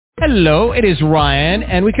Hello, it is Ryan,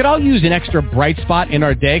 and we could all use an extra bright spot in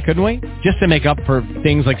our day, couldn't we? Just to make up for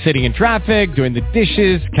things like sitting in traffic, doing the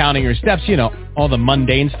dishes, counting your steps, you know, all the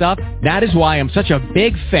mundane stuff. That is why I'm such a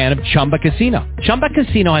big fan of Chumba Casino. Chumba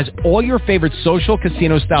Casino has all your favorite social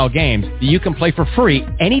casino-style games that you can play for free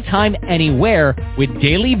anytime, anywhere with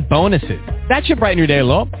daily bonuses. That should brighten your day a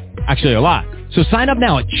little. Actually, a lot. So sign up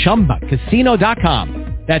now at ChumbaCasino.com.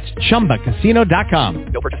 That's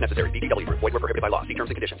ChumbaCasino.com. No purchase necessary. VGW Group. Void where prohibited by law. See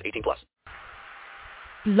terms and conditions. 18+.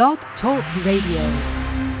 Blog Talk Radio.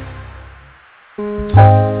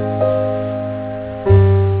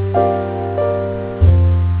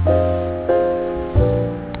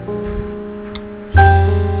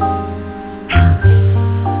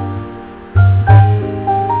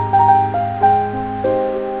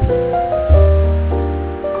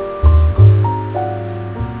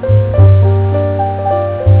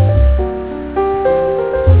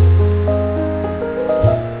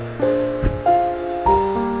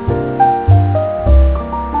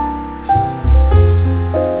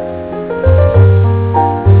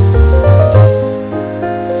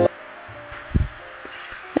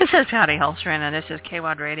 This is Patty Hultstrand, and this is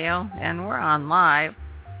KWAD Radio, and we're on live.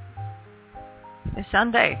 It's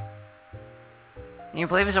Sunday. Can you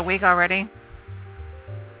believe it's a week already?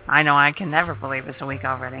 I know I can never believe it's a week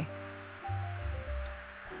already.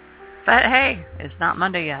 But hey, it's not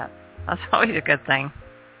Monday yet. That's always a good thing.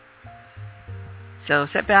 So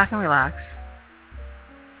sit back and relax.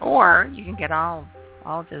 Or you can get all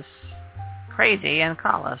just crazy and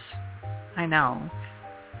call us. I know.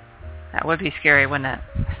 That would be scary, wouldn't it?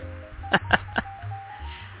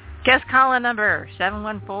 Guest call-in number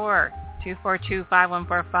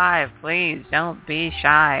 714-242-5145. Please don't be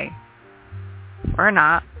shy. We're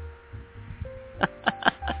not.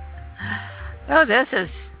 Oh, this is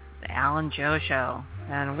the Alan Joe Show,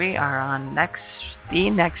 and we are on the next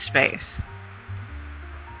space.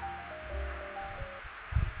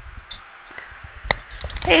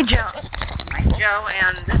 Hey, Joe. I'm Joe,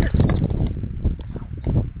 and this is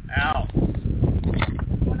Al.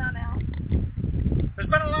 What's going on, Al? There's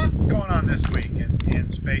been a lot going on this week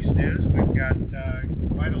in space news. We've got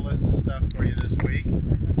quite a list of stuff for you this week.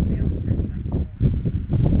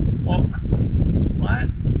 Well, what?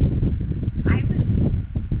 I was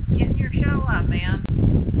getting your show up, man.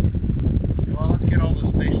 Well, let's get all the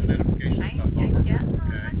station identification stuff over. Okay,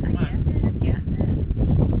 come on.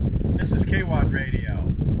 This is KWAD Radio,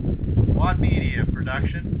 Wad Media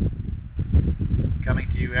production. Coming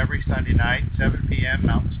to you every Sunday night, 7 p.m.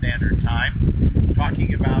 Mountain Standard Time,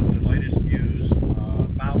 talking about the latest news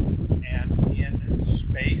about and in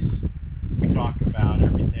space. We talk about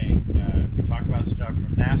everything. We talk about stuff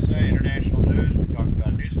from NASA, international news. We talk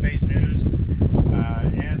about new space news.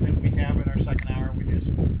 And then we have in our second hour, we do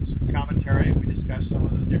some commentary. We discuss some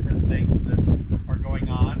of the different things that are going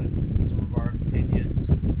on, and some of our opinions.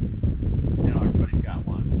 You know, everybody's got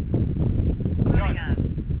one. Including us.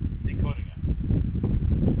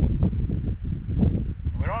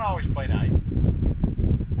 We don't always play nice.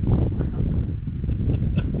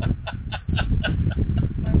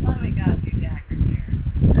 Well, we got a few Jackers here.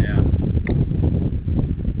 Yeah.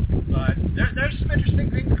 But there's some interesting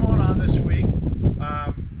things going on this week.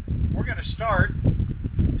 We're going to start.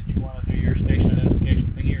 Did you want to do your station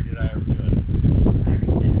identification thing, or did I ever do it?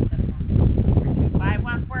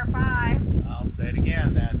 5145. I'll say it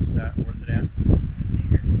again. That's where's it at?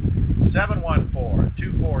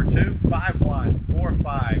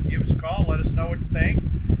 714-242-5145. Give us a call. Let us know what you think.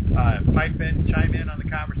 Chime in on the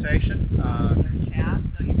conversation. Chat,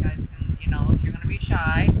 so you guys can, if you're going to be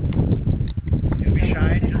shy. You'll be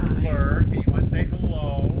shy and just blur. If you want to say hello,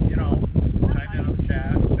 chime in on the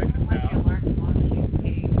chat. Check us out.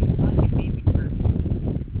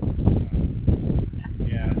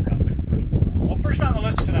 Yeah, something. Well, first on the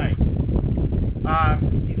list tonight.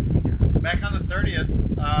 Back on the 30th,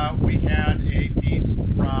 we had a piece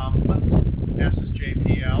from NASA's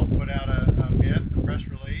JPL, put out a press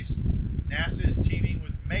release. NASA is teaming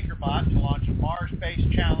with MakerBot to launch a Mars Space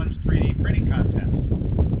Challenge 3D printing contest.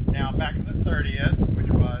 Now, back on the 30th, which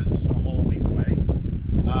was a whole week away,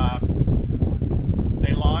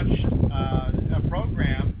 they launched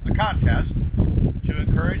a contest to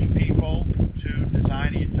encourage people to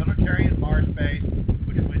design a utilitarian Mars base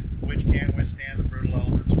which can withstand the brutal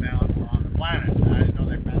elements found on the planet. I didn't know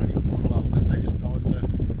they found any brutal elements. I just know it's a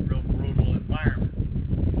real brutal environment.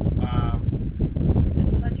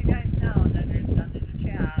 Just let you guys know that there's something to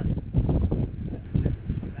chat.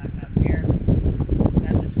 Back up here.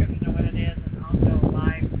 That description of what it is, and also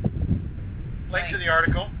live. Link to the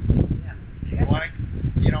article. Yeah.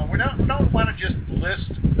 We don't want to just list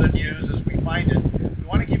the news as we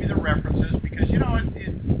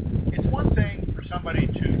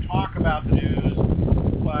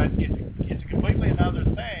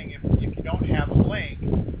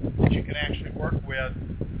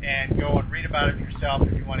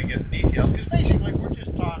get the details, because basically we're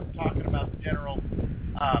just talking about the general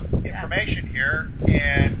information here,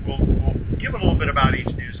 and we'll give a little bit about each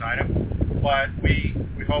news item, but we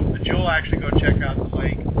hope that you'll actually go check out the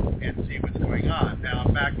link and see what's going on. Now,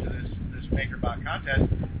 back to this MakerBot contest.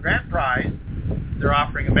 Grand prize, they're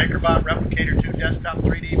offering a MakerBot Replicator 2 desktop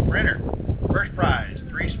 3D printer. First prize,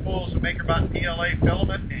 3 spools of MakerBot PLA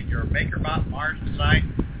filament, and your MakerBot Mars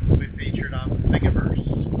design will be featured on the Thingiverse.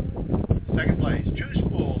 Second place, 2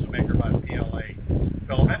 spools of MakerBot PLA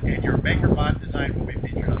filament, and your MakerBot design will be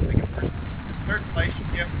featured on Thingiverse. Third place, you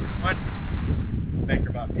get 1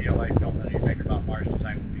 MakerBot PLA filament, and your MakerBot Mars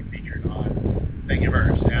design will be featured on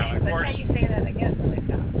Thingiverse. Now, of course... How you say that again, really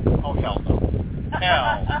fast? Oh, hell no.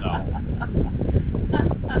 Hell no.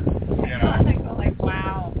 You know, I go like,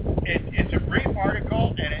 wow. It's a brief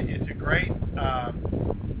article, and it's a great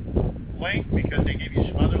link, because they give you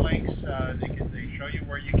some other links. They show you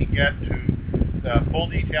where you can get to the full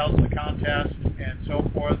details of the contest and so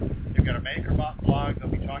forth. They've got a MakerBot blog. They'll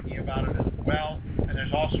be talking about it as well. And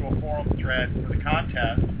there's also a forum thread for the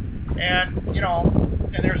contest. And, you know,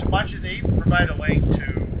 and there's a bunch of, they even provide a link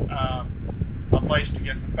to a place to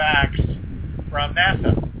get the facts from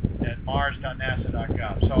NASA at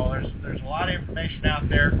mars.nasa.gov. So there's a lot of information out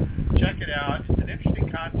there. Check it out. It's an interesting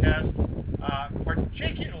contest,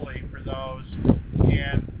 particularly for those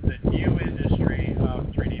in the new industry of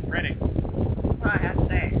 3D printing. Well, I have to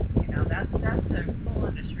say, you know, that's a cool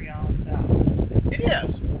industry all itself. It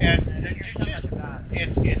is, and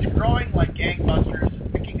it's growing like gangbusters,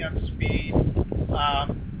 picking up speed,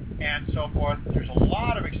 and so forth. There's a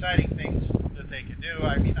lot of exciting things that they can do.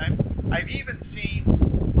 I mean, I've even seen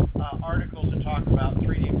articles that talk about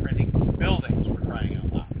 3D printing buildings, for crying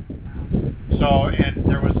out loud. So, and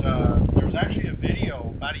there was actually a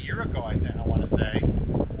video about a year ago, I think I want to say,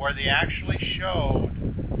 where they actually showed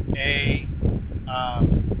a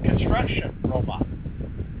construction robot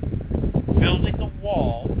building the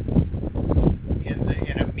wall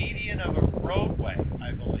in a median of a roadway,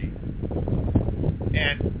 I believe.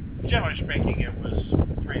 And generally speaking, it was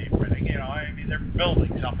 3D printing. You know, I mean, they're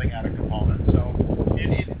building something out of components, so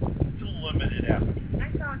it's a limited effort.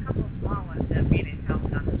 I saw a couple of small ones that being in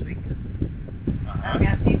Hultstrand this week. I mean,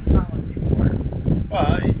 I've seen small ones before.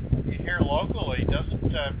 Well, here locally, doesn't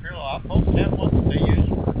Imperial Outpost have one that they use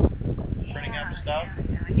for printing up stuff?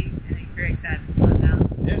 Yeah, he's very excited about that.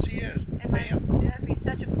 Yes, he is. That'd be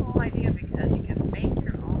such a cool idea, because you can make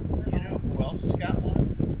your own little... You know who else has got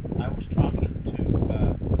one? I was talking to,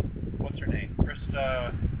 what's her name?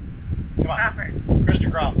 Krista... Come on. Crawford.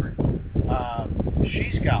 Krista Crawford.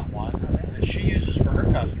 She's got one that she uses for her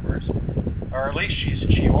customers, or at least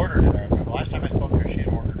she ordered it. I remember last time I spoke to her, she had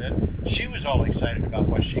ordered it. She was all excited about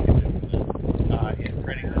what she could do with it in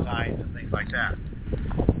printing designs and things like that.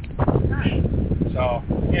 Nice. So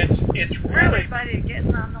it's really... Everybody's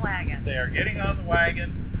getting on the wagon. They are getting on the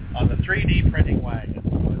wagon, on the 3D printing wagon.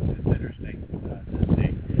 So it's interesting to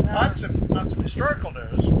see. On some historical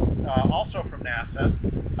news, also from NASA,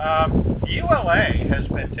 ULA has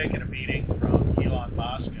been taking a beating from Elon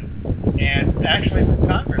Musk and actually from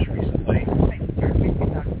Congress recently.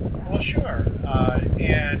 Well, sure.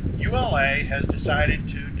 And ULA has decided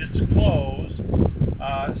to disclose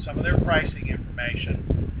some of their pricing information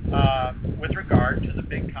with regard to the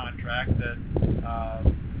big contract that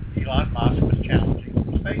Elon Musk was challenging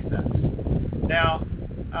from SpaceX. Now,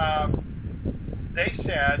 they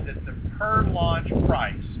said that the per launch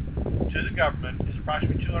price to the government is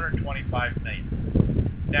approximately $225 million.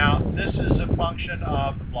 Now, this is a function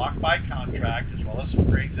of the block buy contract as well as some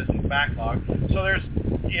pre-existing backlog. So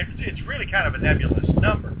it's really kind of a nebulous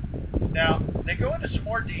number. Now, they go into some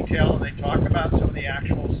more detail and they talk about some of the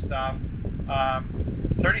actual stuff.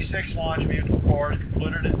 36 launch vehicle cores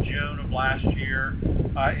concluded in June of last year.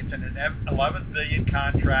 It's an $11 billion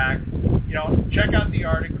contract. You know, check out the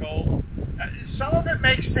article. Some of it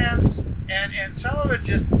makes sense, and some of it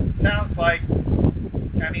just sounds like,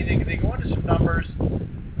 I mean, they go into some numbers.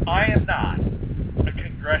 I am not a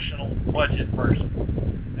congressional budget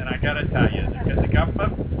person, and I got to tell you, because the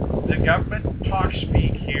government talk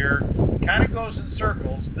speak here kind of goes in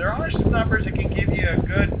circles. There are some numbers that can give you a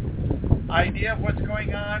good idea of what's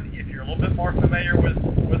going on if you're a little bit more familiar with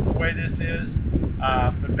the way this is.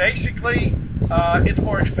 But basically, it's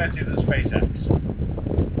more expensive than SpaceX.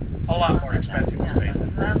 A lot more expensive than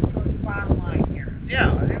SpaceX. That's the bottom line here.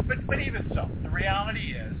 Yeah, but even so, the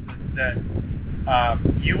reality is that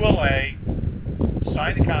ULA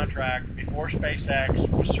signed the contract before SpaceX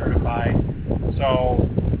was certified. So,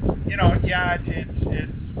 you know, yeah,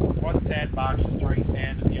 it's one sandbox is throwing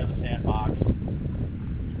sand in the other sandbox.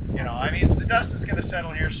 You know, I mean, the dust is going to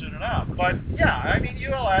settle here soon enough. But yeah, I mean,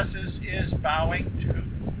 ULS is bowing to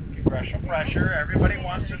congressional pressure. Everybody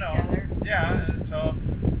wants to know. Yeah, so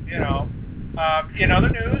you know, in other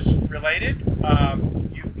news related,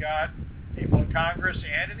 you've got people in Congress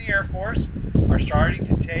and in the Air Force are starting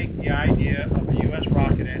to take the idea of a U.S.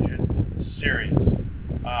 rocket engine serious.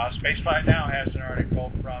 Spaceflight Now has an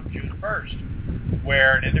article from June 1st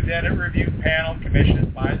where an independent review panel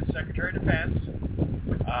commissioned by the Secretary of Defense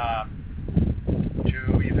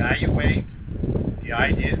to evaluate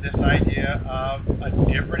this idea of a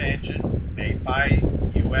different engine made by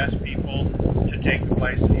U.S. people to take the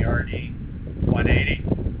place of the RD-180.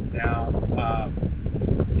 Now,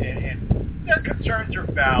 and their concerns are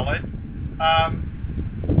valid.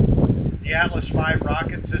 The Atlas V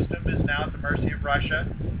rocket system is now at the mercy of Russia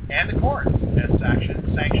and the court, as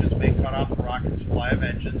sanctions may cut off the rocket supply of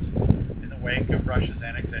engines in the wake of Russia's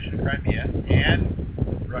annexation of Crimea and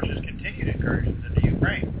Russia's continued incursions into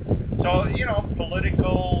Ukraine. So, you know,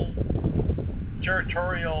 political,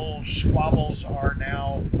 territorial squabbles are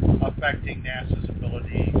now affecting NASA's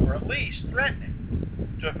ability, or at least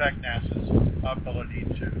threatening to affect NASA's ability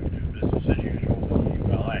to do business as usual with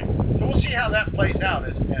ULA. So we'll see how that plays out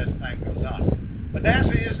as time goes on. But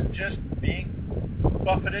NASA isn't just being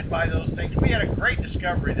buffeted by those things. We had a great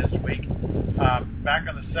discovery this week. Back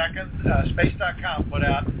on the 2nd, Space.com put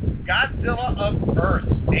out Godzilla of Earth,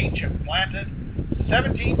 ancient planet,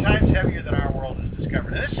 17 times heavier than our world has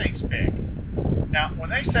discovered. And this thing's big. Now, when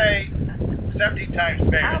they say 17 times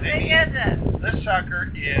bigger, how big is it? This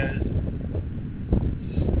sucker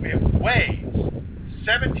weighs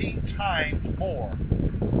 17 times more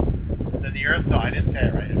than the Earth. No, I didn't say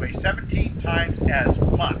it right. It weighs 17 times as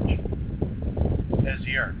much as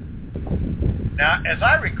the Earth. Now, as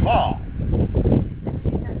I recall,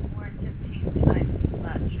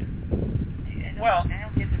 well, I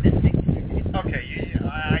don't get the distinction. Okay,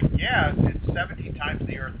 yeah, it's 17 times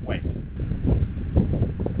the Earth weight.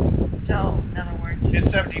 So, in other words,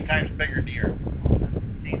 it's 17 times bigger than the Earth.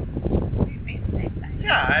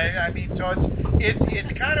 Yeah, I mean, so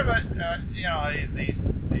it's kind of a you know,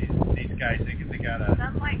 these guys think they got a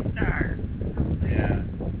sunlight star. Yeah.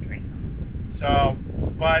 So,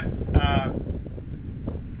 but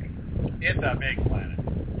it's a big planet.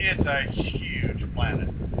 It's a huge planet.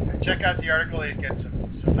 Check out the article. You get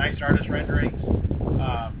some nice artist renderings.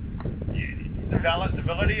 The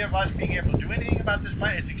ability of us being able to do anything about this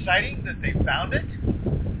planet, it's exciting that they found it.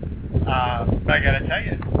 But I got to tell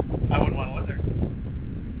you, I wouldn't want to live there.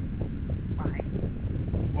 Why?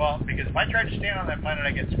 Well, because if I tried to stand on that planet,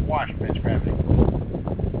 I get squashed by its gravity.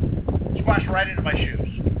 Squashed right into my shoes.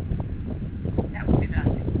 That would be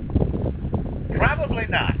nothing. Probably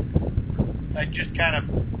not. I'd just kind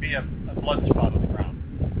of be a blood spot on the ground.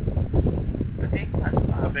 A big blood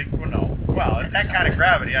spot? A big, well, no. Well, at that kind of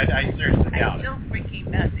gravity, I seriously doubt it. It's still freaking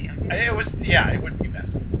messy. Okay? It would be messy.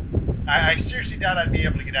 I seriously doubt I'd be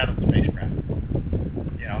able to get out of the spacecraft.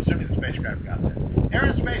 You know, assuming the spacecraft got there. Air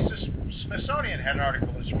and Space, the Smithsonian had an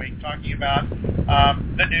article this week talking about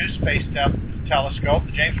the new Space Telescope.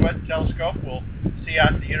 The James Webb Telescope will see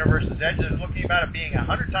out the universe's edge. They're looking about it being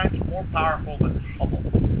 100 times more powerful than Hubble,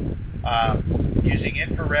 using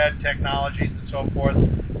infrared technologies and so forth.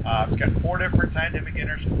 It's got 4 different scientific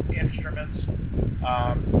instruments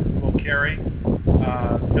will carry,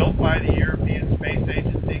 built by the European Space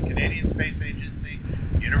Agency, Canadian Space Agency,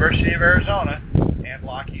 University of Arizona, and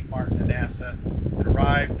Lockheed Martin and NASA. It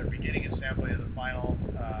arrived. They're beginning assembly of the final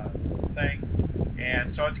thing.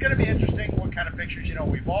 And so it's going to be interesting what kind of pictures. You know,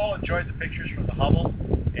 we've all enjoyed the pictures from the Hubble,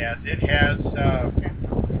 as it has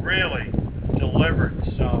really delivered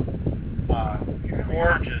some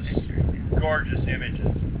gorgeous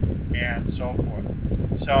images and so forth.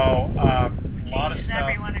 So a lot of stuff.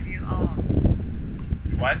 Every one of you own.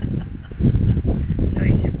 What? So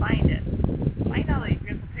you should find it. Find all these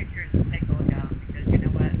beautiful pictures and take a look at them, because you know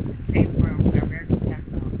what? Pay for them. They're very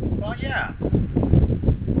protected. Well, yeah.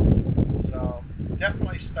 So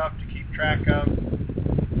definitely stuff to keep track of.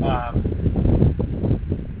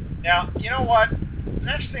 Now, you know what?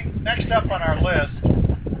 Next up on our list.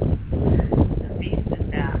 The beast is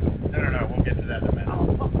back. No, we'll get to that in a minute.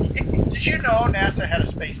 Oh, okay. Did you know NASA had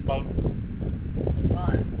a space boat?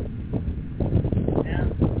 Fun. Yeah.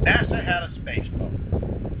 NASA had a space boat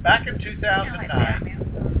back in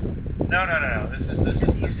 2009. No. This is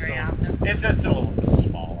it's just a little bit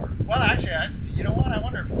smaller. Well, actually, you know what? I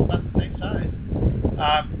wonder if it's about the same size.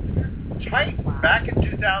 Titan, back in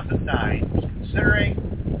 2009, was considering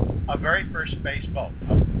a very first space boat,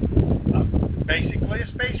 basically a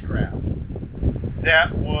spacecraft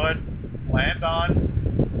that would land on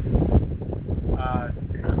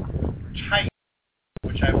Titan,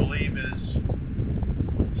 which I believe is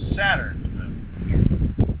Saturn's moon.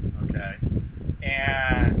 Okay,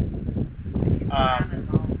 and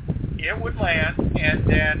it would land and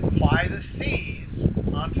then fly the seas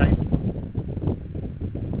on Titan.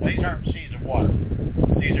 These aren't seas of water.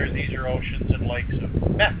 These are oceans and lakes of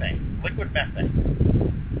methane, liquid methane.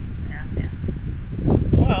 Yeah.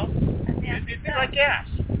 Well, it'd be like gas.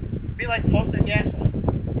 It'd be like floating in gasoline.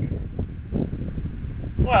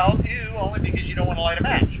 Well, only because you don't want to light a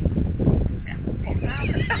match. Yeah.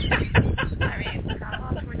 I mean, how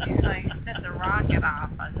else would you set the rocket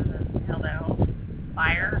off other than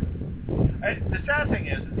fire? The sad thing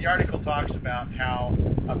is that the article talks about how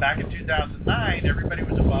back in 2009, everybody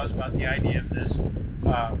was abuzz about the idea of this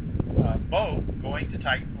boat going to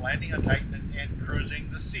Titan, landing on Titan, and cruising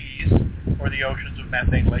the seas or the oceans of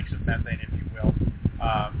methane, lakes of methane, if you will,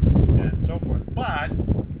 and so forth. But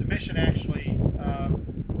the mission actually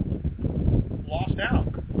lost out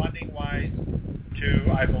funding-wise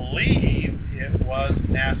to, I believe, it was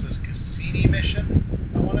NASA's Cassini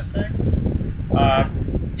mission, I want to say.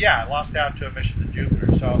 Yeah, lost out to a mission to Jupiter.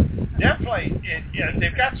 So definitely,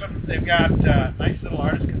 they've got nice little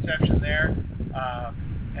artist conception there,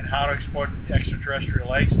 and how to exploit extraterrestrial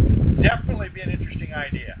lakes. Definitely be an interesting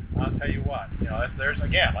idea. I'll tell you what. There's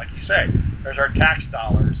again, like you say, there's our tax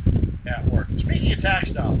dollars at work. Speaking of tax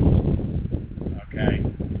dollars, okay,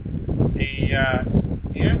 the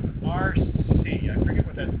NRC, I forget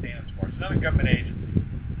what that stands for. It's another government agency.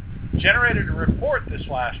 Generated a report this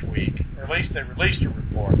last week, or at least they released a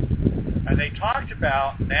report, and they talked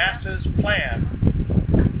about NASA's plan.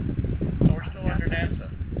 Oh, we're still under NASA.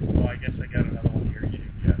 Oh, I guess I got another one here.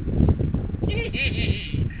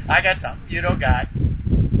 I got something you don't got.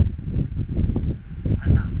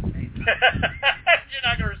 I'm not. You're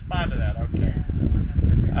not going to respond to that, okay.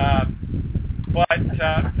 But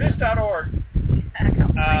FIS.org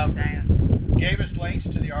gave us links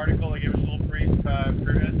to the article. They gave us a little brief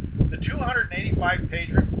preview. The 285-page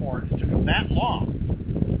report, it took them that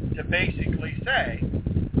long to basically say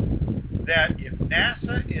that if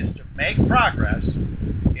NASA is to make progress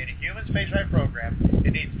in a human spaceflight program,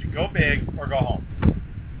 it needs to go big or go home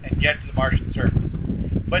and get to the Martian surface.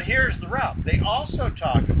 But here's the rub. They also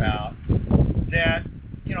talk about that,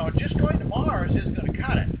 just going to Mars isn't going to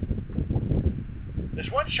cut it. This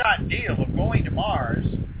one-shot deal of going to Mars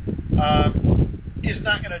is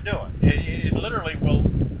not going to do it. It literally will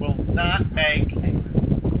not make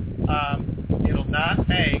it'll not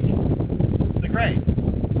make the grade.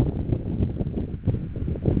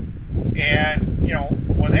 And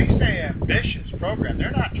when they say ambitious program,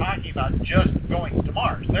 they're not talking about just going to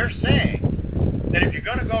Mars. They're saying that if you're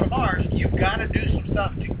going to go to Mars, you've got to do some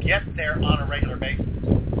stuff to get there on a regular basis.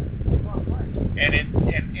 And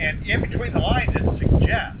in between the lines, it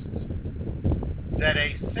suggests that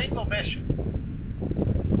a single mission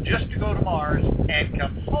just to go to Mars and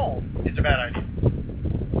come home is a bad idea.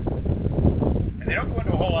 And they don't go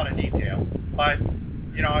into a whole lot of detail, but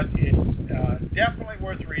it's definitely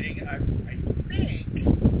worth reading. I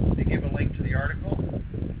think they give a link to the article.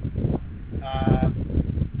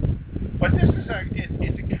 But this is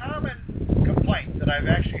it's a common complaint that I've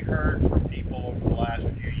actually heard from people over the last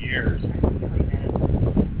few years.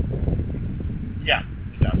 Yeah,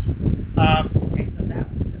 it does. Okay, so that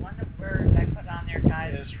was the one that I put on there,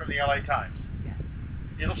 guys. Is from the LA Times. Yeah.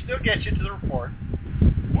 It'll still get you to the report.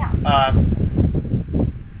 Yeah.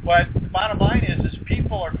 But the bottom line is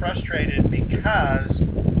people are frustrated because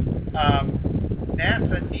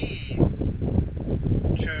NASA needs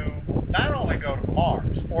to not only go to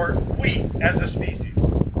Mars, or we, as a species,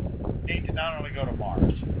 need to not only go to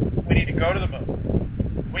Mars, we need to go to the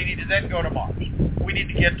moon. We need to then go to Mars. We need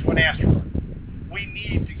to get to an asteroid. We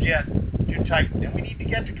need to get to Titan, and we need to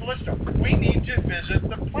get to Callisto. We need to visit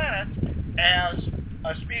the planet as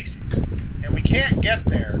a species. And we can't get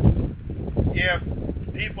there if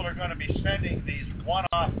people are going to be spending these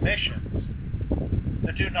one-off missions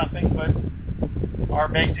that do nothing but are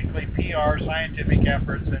basically PR scientific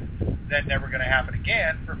efforts and then never going to happen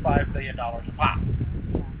again for $5 billion a pop.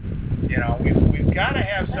 We've got to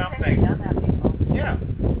have something. Yeah.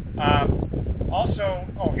 Also,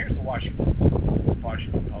 here's the Washington Post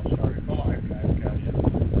article. I've got it.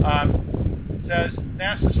 Says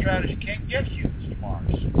NASA's strategy can't get humans to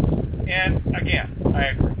Mars. And again, I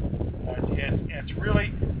agree. It's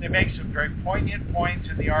really, they make some very poignant points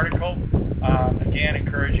in the article. Again,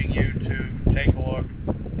 encouraging you to take a look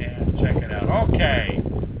and check it out. Okay.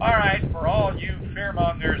 All right. For all you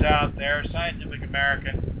fearmongers out there, Scientific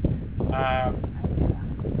American, I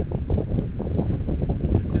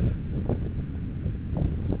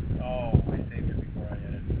saved it before I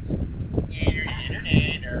edited this.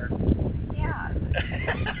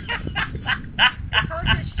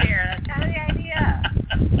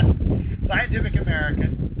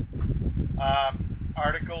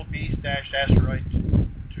 asteroid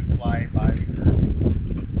to fly by Earth.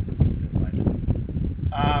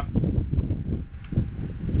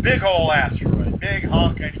 Big old asteroid, big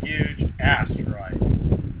honking huge asteroid.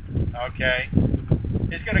 Okay,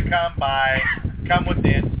 it's going to come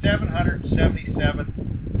within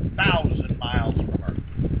 777,000 miles from Earth.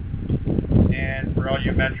 And for all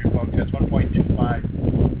you metric folks, that's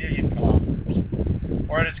 1.25 million kilometers.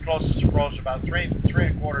 Or at its closest approach, about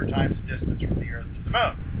 3.25 times the distance from the Earth to the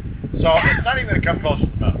Moon. So it's not even going to come close to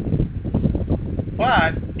the Moon.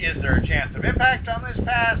 But is there a chance of impact on this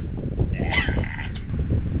path?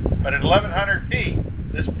 But at 1,100 feet,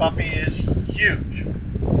 this puppy is huge.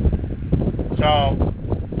 So,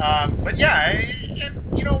 but yeah,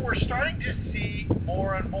 we're starting to see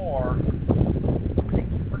more and more.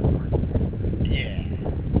 Yeah,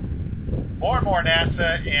 more and more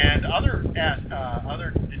NASA and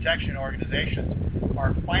other detection organizations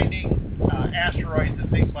are finding asteroids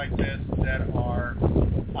and things like this that are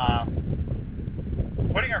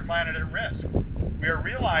putting our planet at risk. We are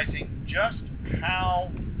realizing just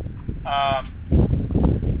how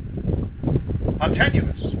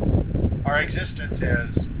tenuous our existence is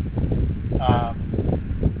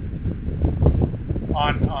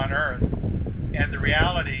on Earth, and the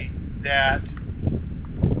reality that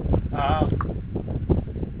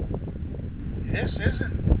this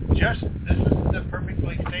isn't the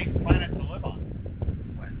perfectly safe planet to live on.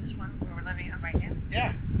 What, this one we're living on right now?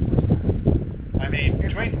 Yeah. I mean,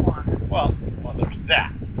 well, there's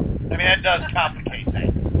that. I mean, that does complicate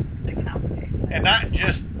things. And not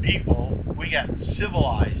just people, we got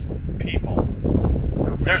civilized people.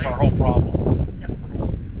 There's our whole problem.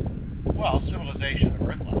 Well, civilization of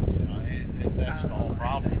Earthlings, that's the whole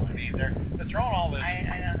problem. I mean, they're throwing all this.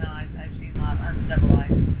 I don't know. I've seen a lot of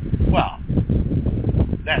uncivilized. Well,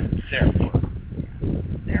 that's their word.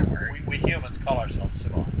 Their word. We humans call ourselves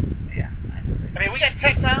civilized. Yeah. I mean, we got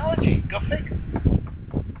technology. Go figure.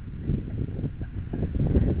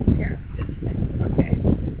 Here. Okay.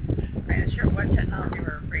 I'm not sure what technology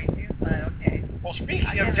we're referring to, but okay. Well,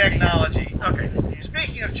 speaking of technology,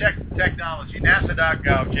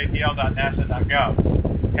 NASA.gov, jpl.nasa.gov,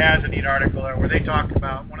 has a neat article there where they talk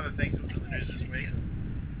about one of the things that was in the news this week.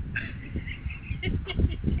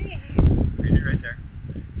 Read it right there.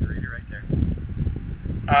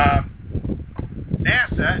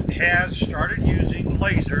 NASA has started using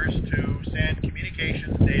lasers to send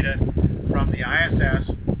communications data from the ISS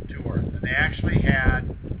to Earth. And they actually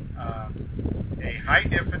had a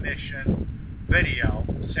high-definition video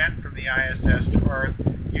sent from the ISS to Earth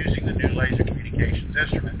using the new laser communications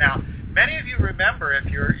instrument. Now, many of you remember, if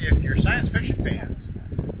you're science fiction fans,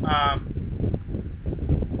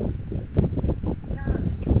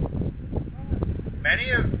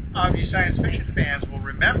 many of you science fiction fans will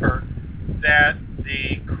remember that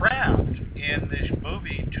the craft in this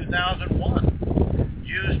movie 2001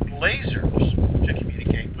 used lasers to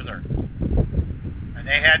communicate with Earth. And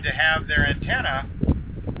they had to have their antenna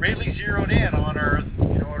really zeroed in on Earth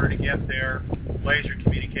in order to get their laser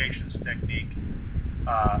communications technique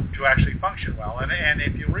to actually function well. And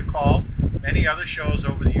if you recall, many other shows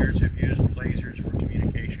over the years have used lasers for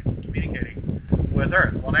communicating with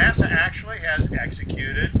Earth. Well, NASA actually has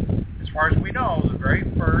executed, as far as we know, the very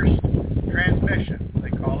first transmission. They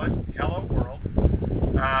call it Hello World.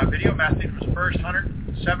 Video message was first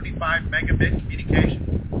 175 megabit communication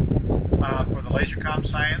for the Lasercom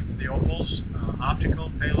Science, the Opal's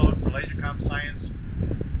optical payload for Lasercom Science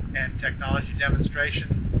and technology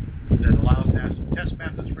demonstration that allows NASA to test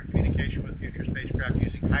methods for communication with future spacecraft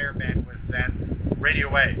using higher bandwidth than radio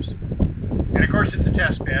waves. And of course, it's a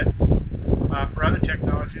test bed for other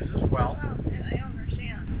technologies as well. I don't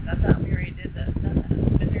understand. I thought we already did that.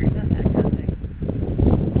 Been there, done that kind of thing.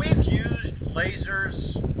 We've used lasers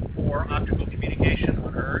for optical communication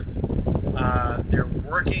on Earth. They're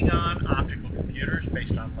working on optical computers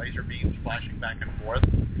based on laser beams flashing back and forth.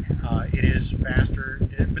 It is faster,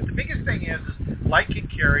 but the biggest thing is light can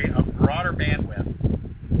carry a broader bandwidth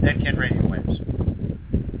than can radio waves.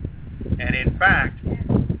 And in fact,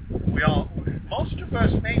 most of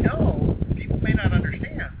us may know, people may not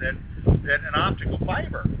understand that an optical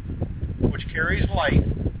fiber, which carries light,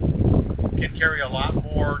 can carry a lot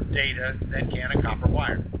more data than can a copper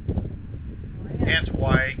wire. Hence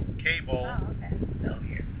why cable... Oh, okay. So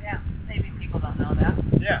yeah, maybe people don't know that.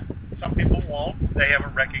 Yeah, some people won't. They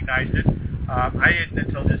haven't recognized it. I didn't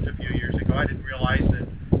until just a few years ago. I didn't realize that.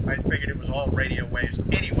 I figured it was all radio waves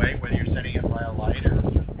anyway, whether you're sending it via light or...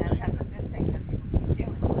 That's a good thing that people keep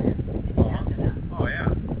doing. Oh, yeah.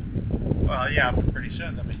 Well, yeah, but pretty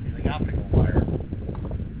soon they'll be using optical wire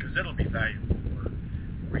because it'll be valuable for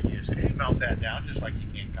reuse it. You melt that down just like you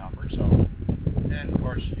can copper. So, and of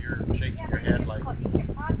course you're shaking your head like. You can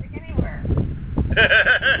plastic anywhere.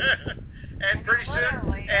 and pretty soon.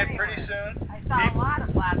 I saw a lot of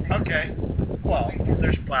plastic. Okay. Well,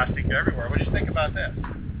 there's plastic everywhere. What do you think about this?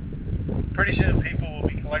 Pretty soon people will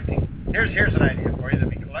be collecting. Here's an idea for you. They'll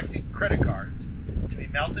be collecting credit cards to be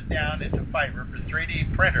melted down into fiber for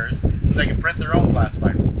 3D printers so they can print their own glass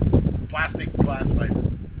fiber. Plastic glass fiber.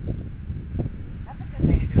 That's a good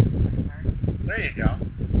thing to do with credit cards. There you go. I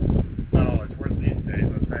don't know what it's worth these days,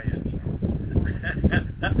 I'll tell you.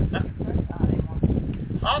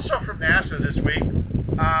 Also from NASA this week,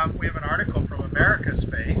 we have an article from America's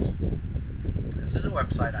Space. This is a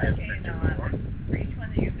website I haven't been to before. For each one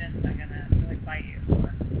that you missed, I'm going to really fight you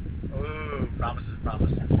for. Ooh, promises.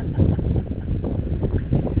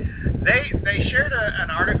 They shared an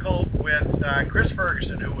article with Chris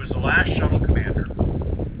Ferguson, who was the last shuttle commander.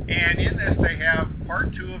 And in this, they have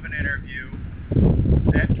part 2 of an interview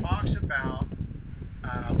that talks about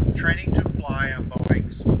training to fly on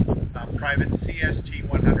Boeing's private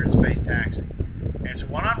CST-100 space taxi. And it's a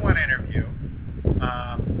one-on-one interview.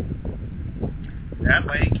 That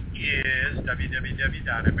link is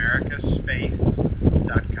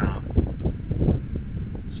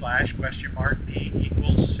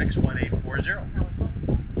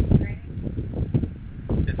www.americaspace.com/?B=61840.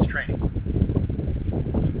 It's training.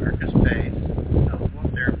 America's Space. I'll go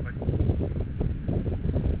up there and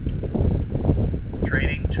put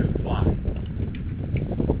training to fly.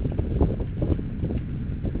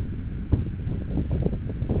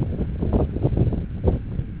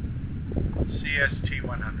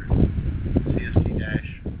 CST-100. CST-.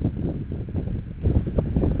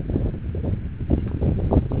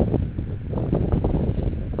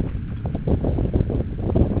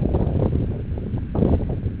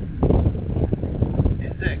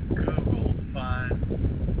 Isn't Google fun?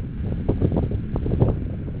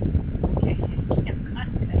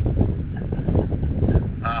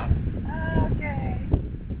 Okay.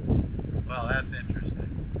 Well, that's interesting.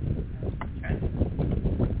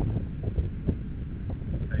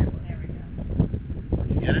 Tell you what. There we go.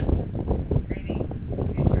 You get it? Training.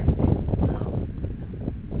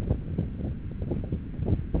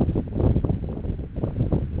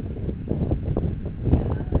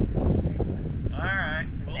 All right.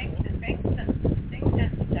 Things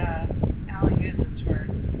that Al uses for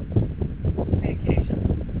vacation.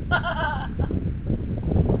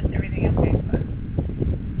 Just everything on Facebook.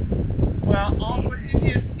 Well,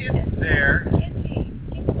 it's there.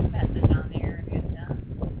 Keep the message on there and get done.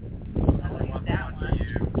 I will use that one.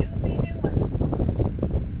 Do the new one.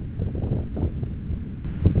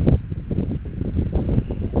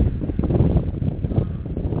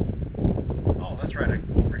 Oh, that's right. I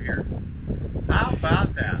can go over here. How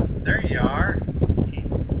about that? There you are.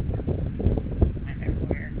 I'm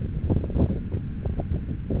everywhere.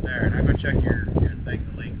 There. Now go check your thing. The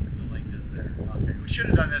link is there. Okay. We should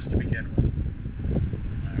have done this to begin with.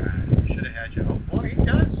 All right. We should have had you. Oh boy, he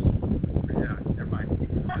does. Yeah. Never mind.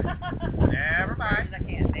 Never mind. I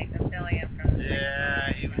can't make them fill in from the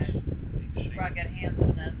Yeah, he was. rugged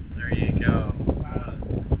handsomeness. There you go. Wow.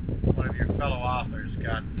 One of your fellow authors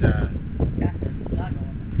got. Got to snuggle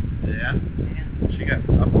with Yeah. them. She got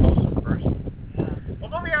up close and personal. Yeah. Well,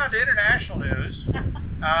 moving on to international news. Like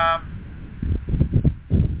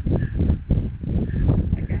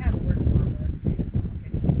I have a word for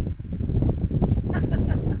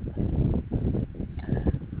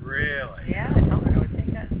Really? Yeah, I told her I would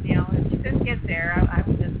take that. You know, if she couldn't get there, I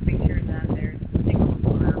would just make sure that there's a single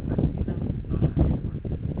for her. But,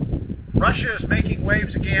 Russia is making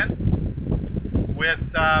waves again with,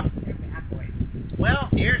 well,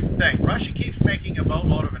 here's the thing. Russia keeps making a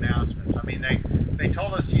boatload of announcements. I mean, they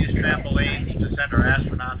told us to use trampolines to send our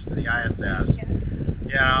astronauts to the ISS.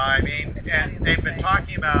 You know, I mean, and they've been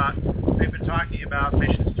talking about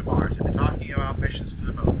missions to Mars. They've been talking about missions to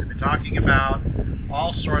the moon. They've been talking about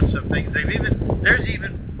all sorts of things. There's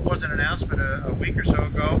even was an announcement a week or so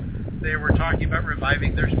ago. They were talking about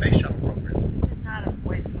reviving their space shuttle program. it's not a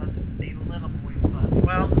voice bus, it's a little voice bus.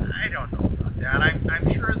 Well, I don't know about that.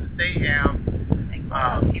 I'm sure that they have.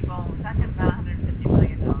 People talking about $150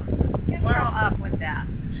 million. Get up with that.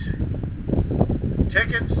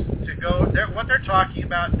 Tickets to go. What they're talking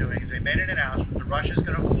about doing is they made an announcement that Russia's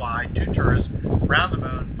going to fly 2 tourists around the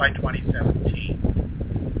moon by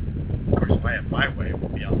 2017. Of course, if I have my way, we'll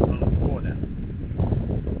be on the moon before then.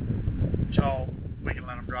 So we can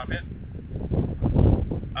let them drop in.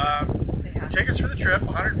 Tickets for the trip,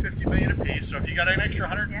 $150 million apiece. So if you got an extra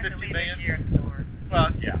 $150 million, well,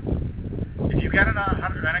 yeah. If you've got an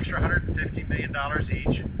extra $150 million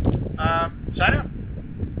each, sign up.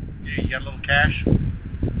 You got a little cash?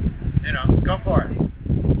 You know, go for it.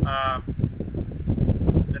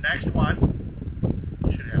 The next one,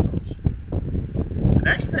 should have those. The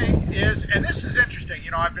next thing is, and this is interesting,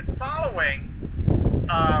 you know, I've been following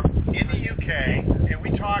in the UK, and we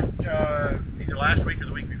talked either last week or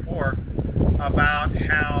the week before about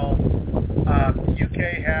how the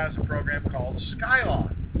UK has a program called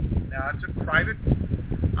Skylon. Now, it's a private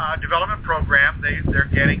development program. They're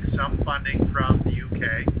getting some funding from the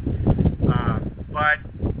UK, but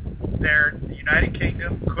the United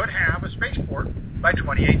Kingdom could have a spaceport by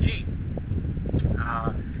 2018.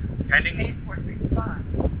 Pending. Spaceport would be fun.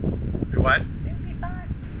 What? It'd be fun.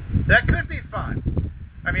 That could be fun.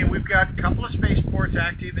 I mean, we've got a couple of spaceports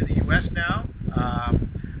active in the U.S. now.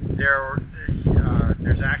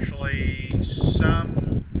 There's actually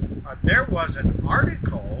some. There was an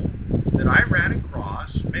article that I ran across.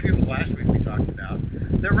 Maybe it was last week we talked about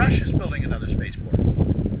that Russia's building another spaceport. I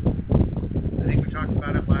think we talked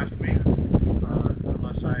about it last week,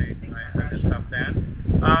 unless I missed up then.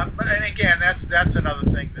 But and again, that's another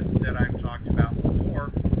thing that I've talked about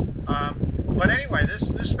before. But anyway, this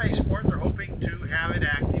spaceport, they're hoping to have it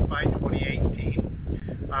active by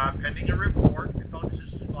 2018, pending a report,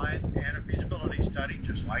 intelligence systems flight, and a feasibility study,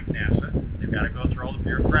 just like NASA. They've got to go through all the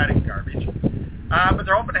bureaucratic garbage. But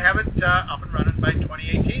they're hoping to have it up and running by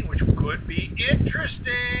 2018, which could be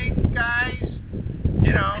interesting, guys.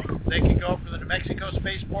 You know, they could go from the New Mexico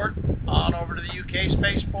spaceport on over to the UK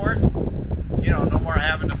spaceport. You know, no more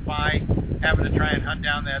having to try and hunt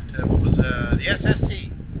down that, the SST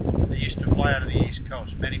that used to fly out of the East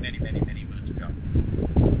Coast many moons ago.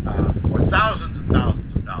 For thousands and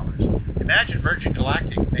thousands of dollars. Imagine Virgin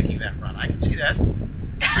Galactic making that run. I can see that.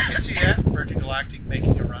 Virgin Galactic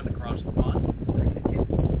making a run across the pond.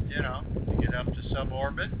 You know, to get up to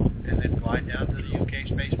suborbit and then glide down to the UK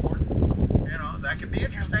spaceport. You know, that could be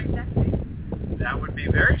interesting. That would be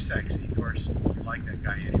very sexy. Of course, you like that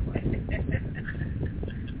guy anyway.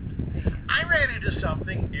 I ran into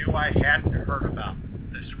something new I hadn't heard about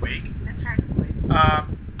this week. That's hard to believe.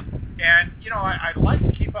 And, you know, I like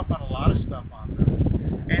to keep up on a lot of stuff on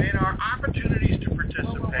them. And in our opportunities to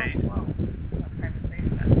participate... Whoa.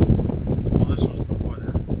 Well, this was before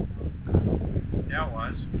that. Yeah, it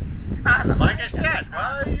was. Like I said,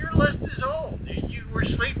 well, your list is old. You were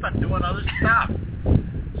sleeping, doing other stuff.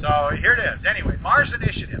 So here it is. Anyway, Mars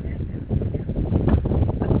Initiative.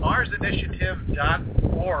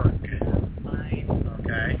 MarsInitiative.org.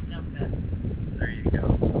 Okay. There you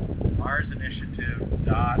go.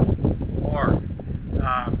 MarsInitiative.org.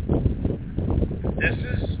 This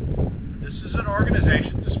is an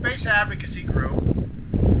organization, it's a space advocacy group,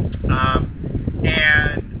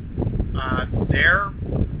 and their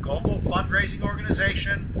global fundraising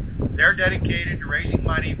organization. They're dedicated to raising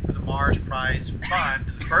money for the Mars Prize Fund,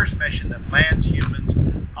 the first mission that lands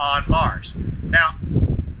humans on Mars. Now,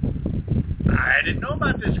 I didn't know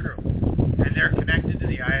about this group, and they're connected to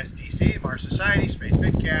the ISDC, Mars Society, Space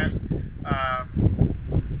Vidcast,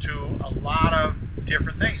 to a lot of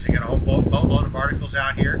different things. They got a whole boatload of articles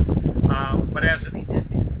out here. But as a...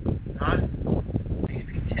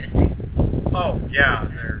 Oh, yeah,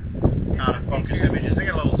 they're out of focus images. They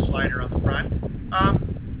got a little slider on the front.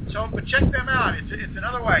 But check them out. It's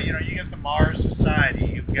another way. You know, you get the Mars Society.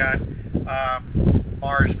 You've got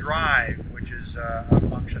Mars Drive, which is a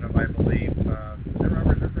function of, I believe, I can't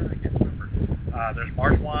remember. There's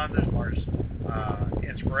Mars One. There's Mars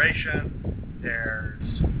Inspiration.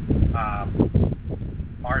 There's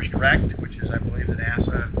Mars Direct, which is, I believe, the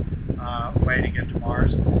NASA way to get to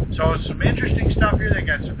Mars. So some interesting stuff here. They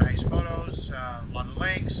got some nice photos, a lot of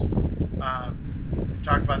links.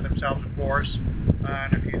 Talk about themselves, of course,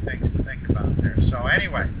 and a few things to think about there. So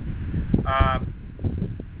anyway. Now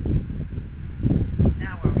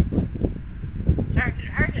where are we going?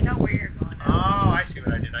 It's hard to know where you're going now. Oh, I see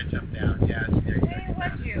what I did. I jumped down. Yeah, Hey, it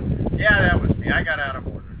was you. Yeah, that was me. I got out of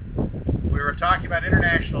order. We were talking about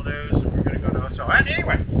international news, and we're going to go to... So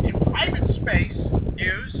anyway, in private space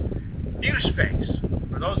news, New Space.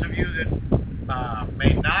 For those of you that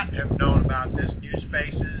may not have known about this, New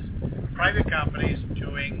Space is private companies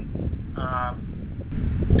doing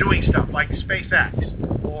stuff like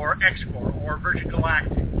SpaceX or XCOR or Virgin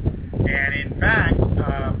Galactic. And in fact,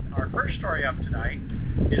 our first story up tonight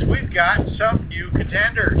is we've got some new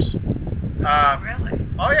contenders. Really?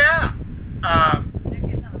 Oh, yeah. New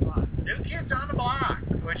kids on the block. New kids on the block,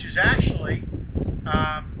 which is actually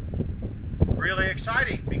really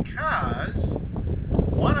exciting because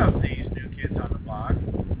one of these new kids on the block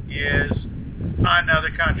is another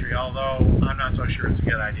country, although I'm not so sure it's a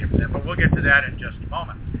good idea for them, but we'll get to that in just a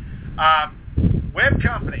moment. Web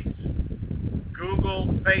companies, Google,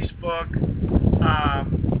 Facebook,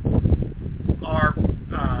 are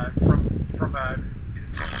from a...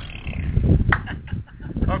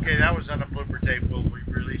 Okay, that was on a blooper tape we'll be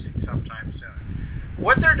releasing sometime soon.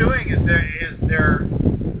 What they're doing is they're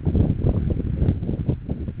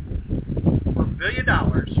for $1 billion,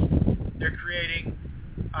 they're creating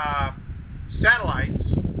satellites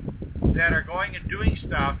that are going and doing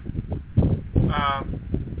stuff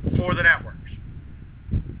for the networks.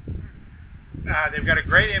 They've got a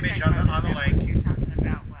great image on the link. You're talking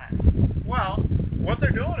about what? Well, what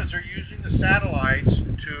they're doing is they're using the satellites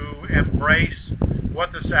to embrace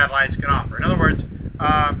what the satellites can offer. In other words,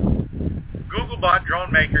 Google bought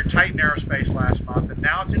drone maker Titan Aerospace last month, and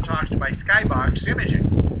now it's in talks to buy Skybox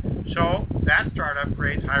Imaging. So that startup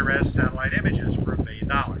creates high-res satellite images for $1 billion.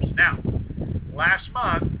 Now, last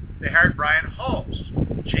month, they hired Brian Hultz,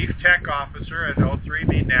 Chief Tech Officer at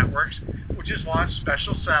O3B Networks, which has launched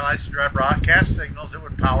special satellites to drive broadcast signals that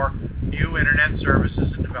would power new Internet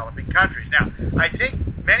services in developing countries. Now, I think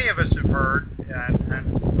many of us have heard,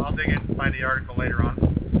 and I'll dig in and find the article later on,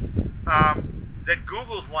 that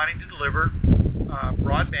Google's wanting to deliver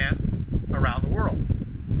broadband around the world,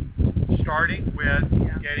 starting with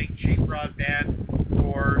getting cheap broadband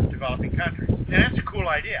for developing countries. And that's a cool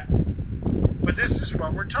idea. But this is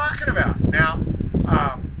what we're talking about. Now,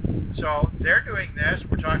 so they're doing this.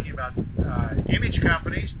 We're talking about image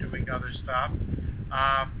companies doing other stuff.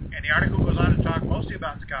 And the article goes on to talk mostly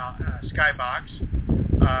about Skybox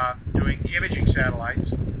doing imaging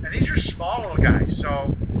satellites. And these are small little guys,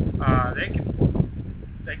 so they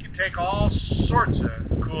can take all sorts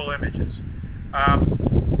of cool images.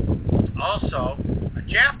 Also, a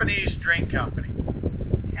Japanese drink company.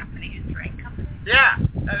 Japanese drink company? Yeah,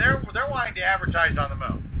 and they're wanting to advertise on the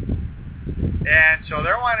moon. And so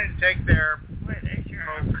they're wanting to take their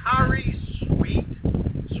Pocari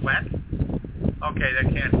Sweat. Okay, that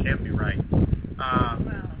can't be right. Well,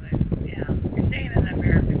 yeah, you're saying it in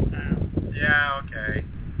American style. Yeah, okay.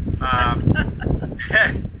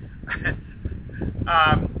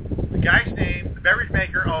 The guy's name, the beverage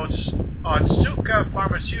maker, Otsuka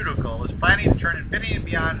Pharmaceutical, is planning to turn Infinity and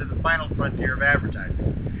Beyond to the final frontier of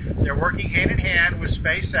advertising. They're working hand in hand with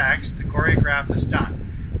SpaceX to choreograph the stunt.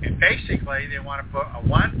 And basically, they want to put a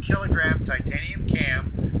 1 kilogram titanium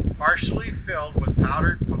can partially filled with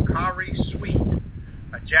powdered Pocari Sweet,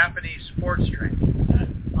 a Japanese sports drink,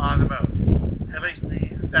 on the moon. At least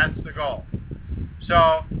that's the goal.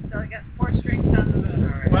 So we got sports drinks on the moon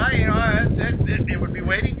already. Well, you know, it would be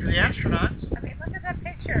waiting for the astronauts. I mean, look at that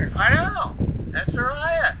picture. I know. That's a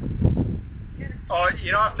riot. Oh,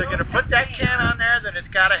 you know, if they're going to put that can on there, then it's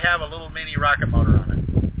got to have a little mini rocket motor on it.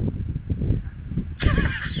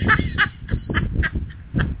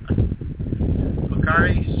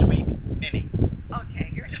 Pocari Sweet Mini. Okay,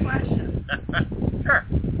 here's a question. Sure.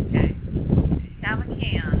 Okay. You have a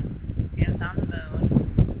can, it's on the moon,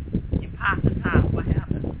 you pop the top, what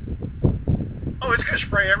happens? Oh, it's going to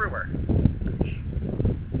spray everywhere.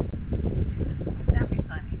 That'd be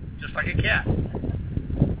funny. Just like a cat.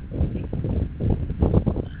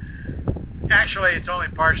 Actually, it's only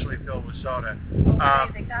partially filled with soda.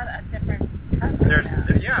 They got a different cover.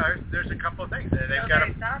 There's a couple of things. They've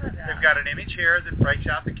got an image here that breaks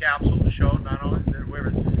out the capsule to show not only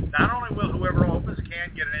will whoever opens the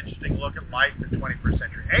can get an interesting look at life in 21st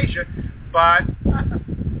century Asia, but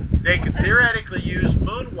they could theoretically use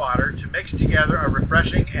moon water to mix together a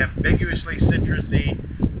refreshing, ambiguously citrusy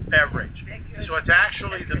beverage. So it's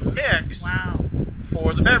actually the mix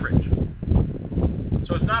for the beverage.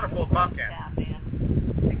 So it's not a full pop can.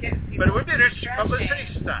 But it would be an interesting publicity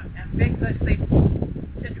stunt. Ambiguously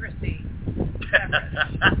citrusy beverage.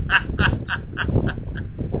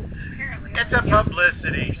 It's a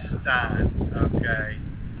publicity stunt, okay?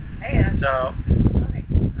 Hey, so, all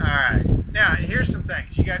right. Now, here's some things.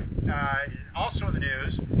 You got, also in the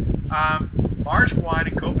news, Mars One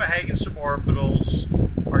and Copenhagen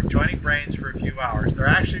suborbitals are joining brains for a few hours. They're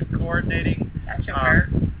actually coordinating. That should hurt.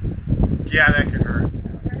 Yeah, that could hurt.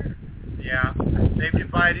 Yeah. They've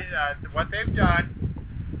divided, what they've done,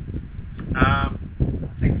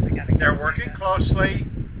 they're working closely.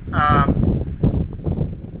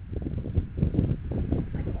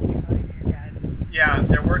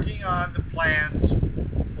 They're working on the plans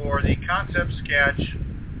for the concept sketch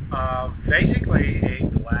of basically a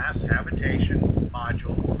glass habitation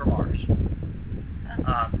module for Mars.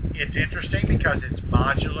 It's interesting because it's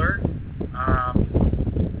modular,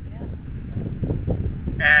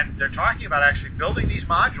 and they're talking about actually building these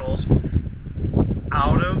modules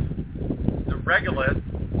out of the regolith,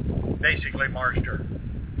 basically Mars dirt.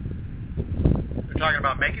 They're talking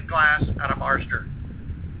about making glass out of Mars dirt.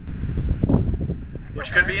 which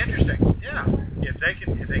could be interesting. Yeah, if they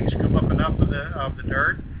can scoop up enough of the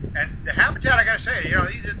dirt, and the habitat, I gotta say,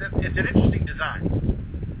 it's an interesting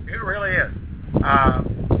design. It really is.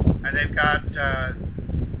 And they've got a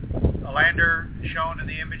lander shown in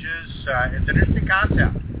the images. It's an interesting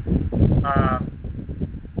concept.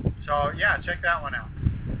 So yeah, check that one out.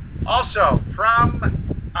 Also from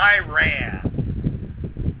Iran.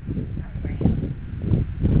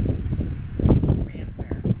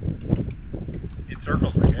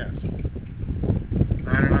 Circles, I guess.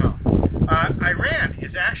 I don't know. Iran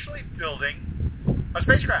is actually building a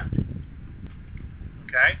spacecraft.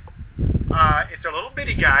 Okay? It's a little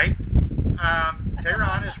bitty guy.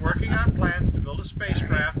 Tehran is working on plans to build a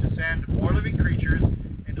spacecraft to send more living creatures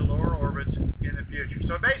into lower orbits in the future.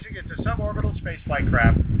 So basically, it's a suborbital spaceflight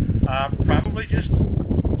craft, probably just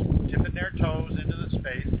dipping their toes into the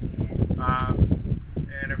space.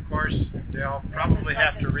 And of course, they'll probably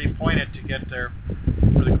have to repoint it to get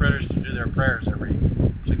for the critters to do their prayers every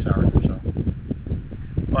 6 hours or so.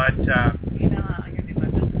 But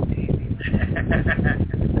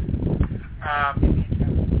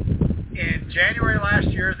in January last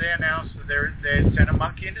year, they announced that they had sent a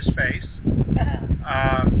monkey into space.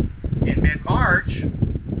 In mid-March,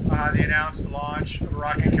 they announced the launch of a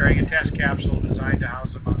rocket carrying a test capsule designed to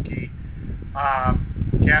house a monkey.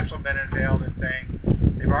 Capsule been unveiled and thing.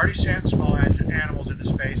 They've already sent small animals into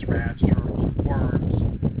space, rats, turtles, worms.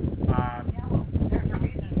 There's a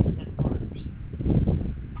reason we said worms.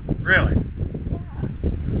 Really? Yeah.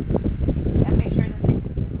 And make sure that they can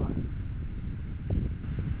do worms.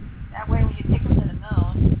 That way when you take them to the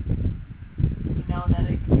moon, you know that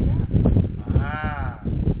it can be done.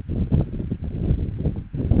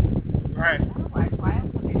 All right. Otherwise, why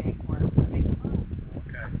else would they make worms to make them up?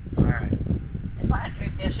 Okay. All right. It's not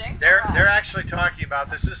fishing. They're actually talking about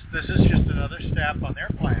this is just another step on their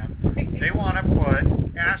plan. They want to put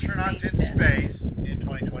astronauts in space in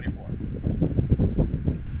 2024.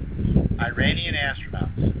 Iranian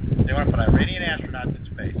astronauts. They want to put Iranian astronauts in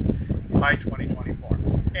space by 2024.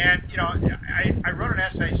 And I wrote an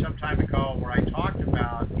essay some time ago where I talked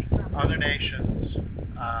about other nations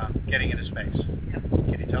getting into space.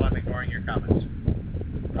 Can you tell I'm ignoring your comments?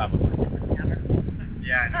 Probably.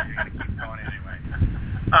 Yeah, I know you're going to keep going anyway.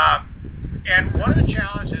 And one of the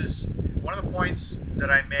challenges, one of the points that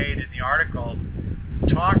I made in the article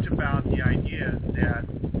talked about the idea that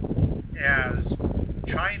as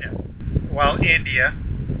China, India,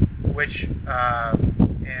 which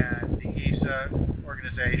and the ESA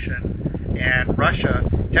organization and Russia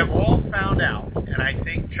have all found out, and I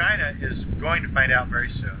think China is going to find out very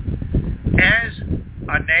soon, as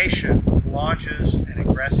a nation launches an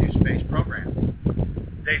aggressive space program,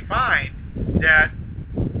 they find that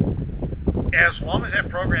as long as that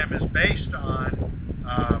program is based on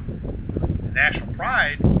national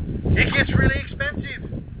pride, it gets really expensive.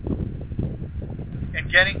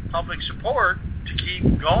 And getting public support to keep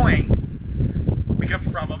going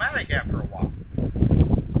becomes problematic after a while.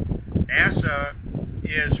 NASA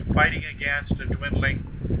is fighting against a dwindling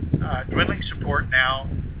support now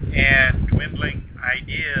and dwindling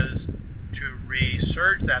ideas to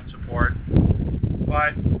resurge that support.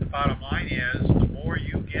 But the bottom line is, the more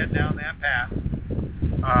you get down that path,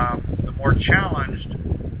 the more challenged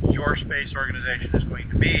your space organization is going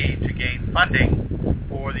to be to gain funding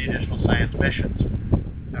for the additional science missions.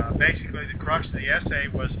 Basically, the crux of the essay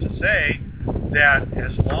was to say that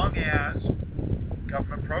as long as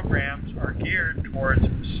government programs are geared towards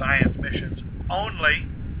science missions only,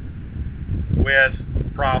 with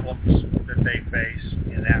problems that they face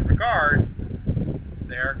in that regard,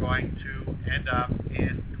 they're going to end up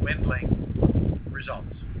in dwindling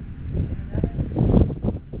results.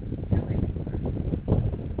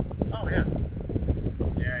 Oh, yeah.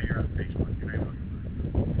 Yeah, you're on Facebook. You're able to.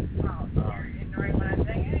 Oh, you're ignoring what I'm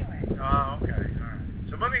saying anyway. Oh, okay. All right.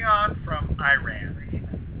 So moving on from Iran.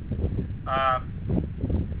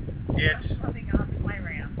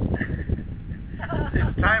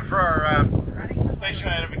 It's time for our station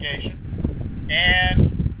identification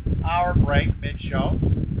and our break mid-show.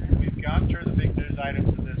 We've gone through the big news items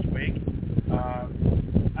of this week.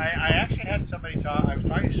 I actually had somebody talk. I was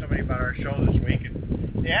talking to somebody about our show this week,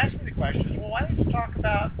 and they asked me the question: well, why don't you talk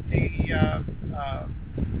about the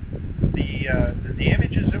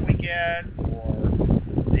images that we get, or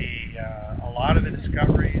a lot of the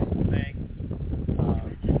discoveries and things?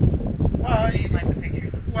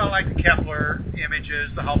 Like the Kepler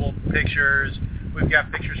images, the Hubble pictures. We've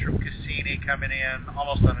got pictures from Cassini coming in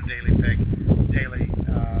almost on a daily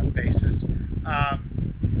basis.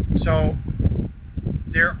 So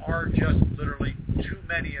there are just literally too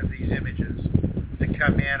many of these images that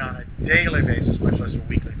come in on a daily basis, much less a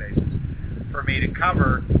weekly basis, for me to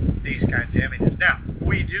cover these kinds of images. Now,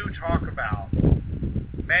 we do talk about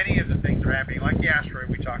many of the things that are happening, like the asteroid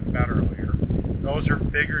we talked about earlier. Those are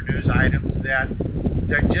bigger news items that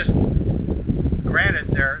they're just, granted,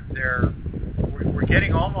 we're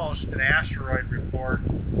getting almost an asteroid report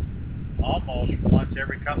almost once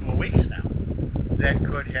every couple of weeks now that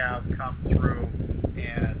could have come through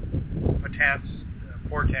and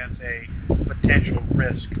portends a potential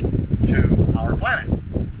risk to our planet.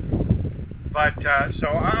 But so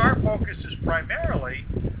our focus is primarily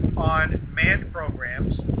on manned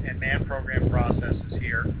programs and manned program processes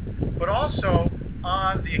here, but also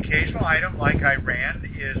on the occasional item like Iran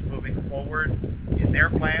is moving forward in their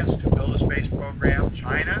plans to build a space program.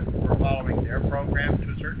 China, we're following their program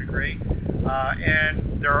to a certain degree.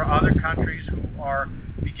 And there are other countries who are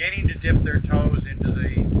beginning to dip their toes into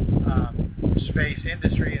the space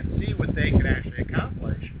industry and see what they can actually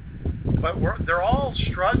accomplish. But they're all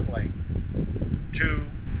struggling to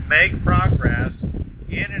make progress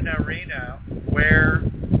in an arena where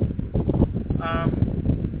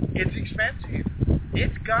it's expensive.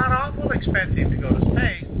 It's god-awful expensive to go to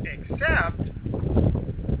space, except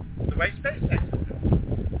the way SpaceX is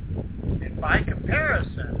doing. And by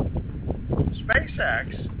comparison, SpaceX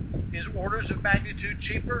is orders of magnitude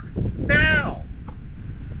cheaper now.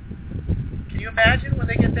 Can you imagine when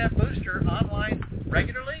they get that booster online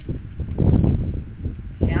regularly?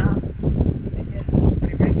 Yeah. It is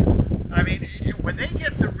pretty regular. I mean, when they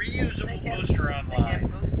get the reusable booster online. They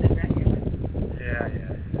get boosted regularly. Yeah.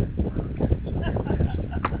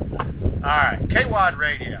 All right, KWAD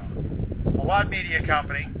Radio, a WAD media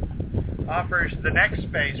company, offers the Next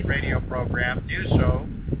Space radio program, do so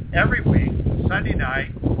every week, Sunday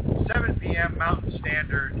night, 7 p.m. Mountain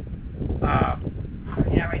Standard.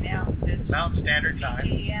 Right now it's Mountain Standard Time.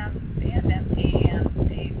 PM, CNMT, and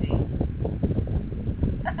Daisy.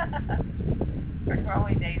 We're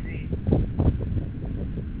growing Daisy.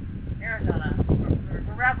 Arizona.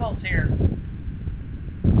 We're rebels here.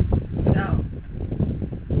 So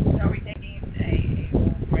are we taking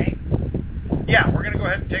a break? Yeah, we're going to go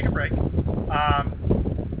ahead and take a break.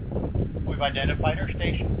 We've identified our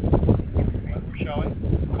station, what we're showing.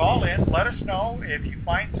 Call in. Let us know if you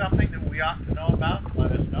find something that we ought to know about.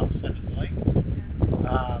 Let us know. Send us a link.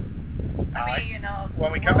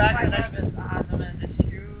 When we come back to the next... is awesome and it's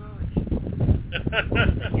huge.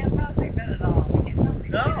 We can't possibly fit it all.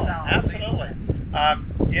 Absolutely.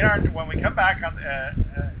 When we come back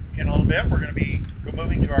in a little bit, we're going to be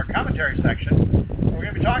moving to our commentary section. We're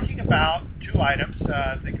going to be talking about two items.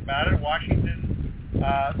 Think about it. Washington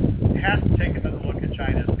has to take another look at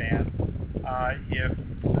China's ban.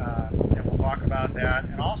 And we'll talk about that.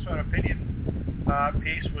 And also an opinion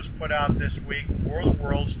piece was put out this week, War of the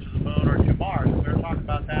Worlds, to the Moon or to Mars. We're going to talk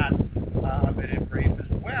about that a bit in brief, as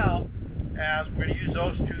well as we're going to use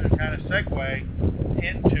those two to kind of segue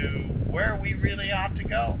into where we really ought to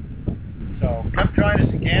go. So come join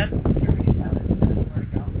us again.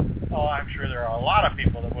 Oh, I'm sure there are a lot of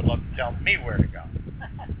people that would love to tell me where to go.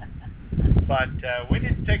 But we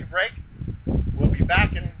need to take a break. We'll be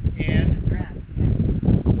back in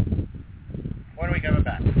when are we coming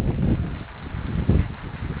back?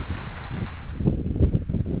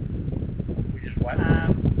 We just what?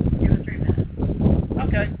 Give it 3 minutes.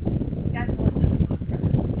 Okay. You guys will listen to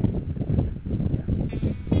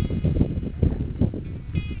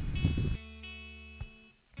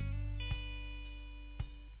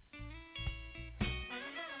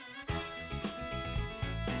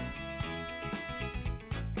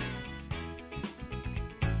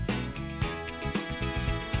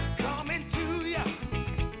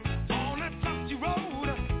road.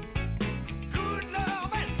 Good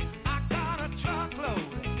loving, I got a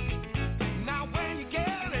truckload.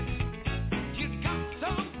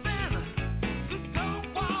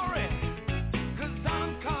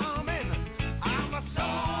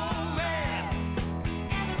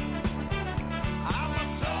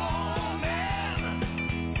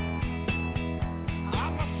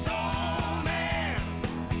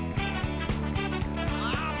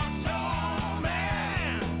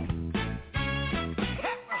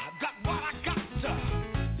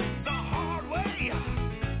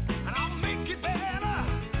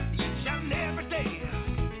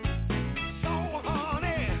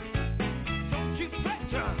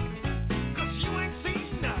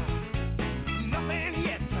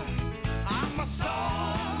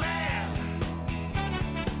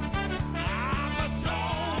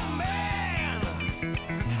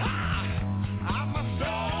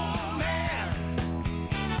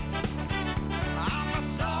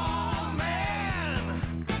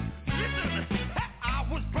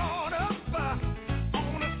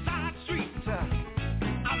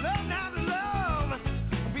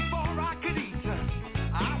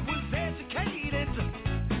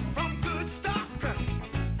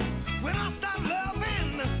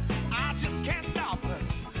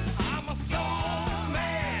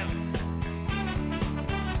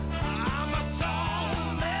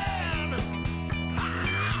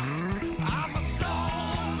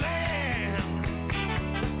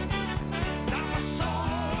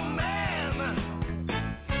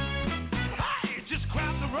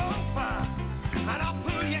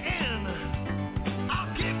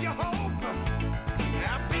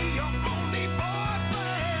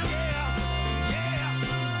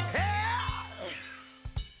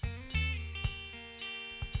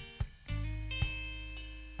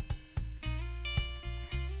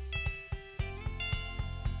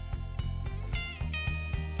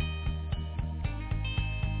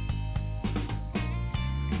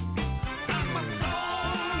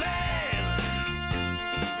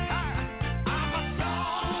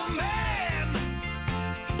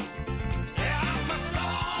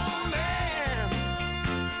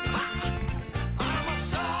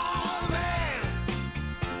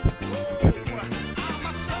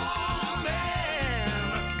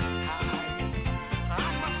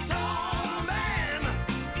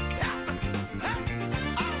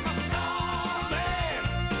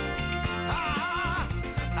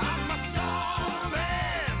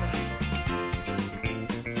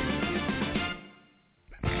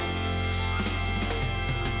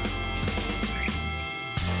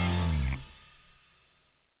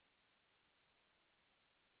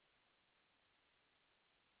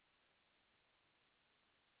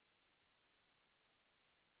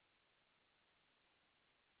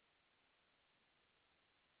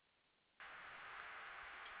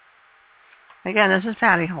 Again, this is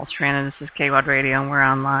Patty Hultstrand, and this is KWAD Radio, and we're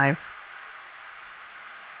on live.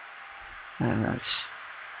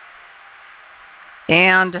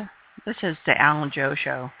 And this is the Al and Joe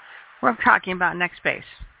Show. We're talking about next space.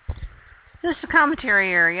 This is the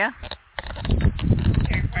commentary area.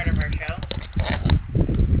 Here, part of our show.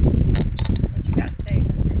 What you got to say?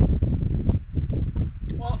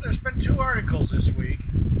 Well, there's been 2 articles this week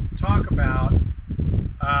talk about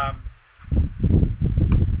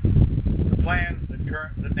the plans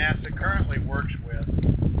that NASA currently works with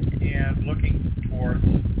in looking towards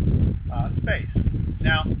space.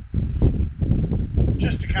 Now,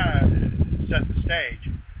 just to kind of set the stage,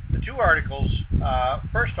 the 2 articles,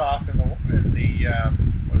 first off in the what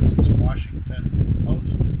is this, Washington Post?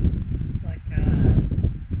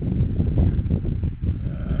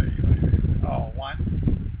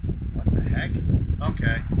 What the heck?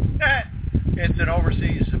 Okay. It's an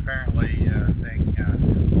overseas, apparently, thing.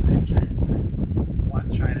 One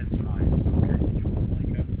China time.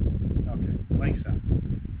 Okay, links up.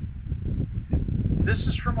 This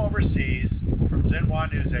is from overseas, from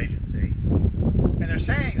Xinhua News Agency, and they're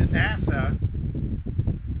saying that NASA,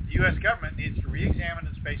 the U.S. government, needs to re-examine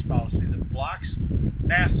its space policy that blocks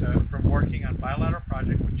NASA from working on bilateral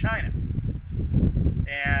projects with China.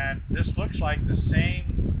 And this looks like the same,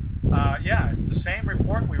 it's the same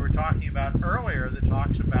report we were talking about earlier that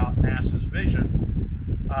talks about NASA's vision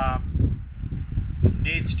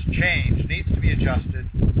needs to change, needs to be adjusted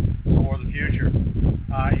for the future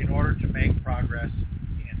in order to make progress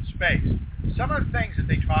in space. Some of the things that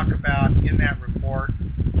they talk about in that report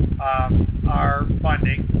are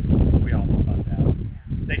funding. We all know about that.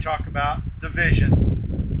 They talk about the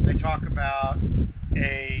vision. They talk about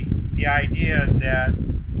the idea that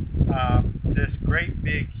this great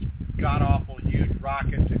big god-awful huge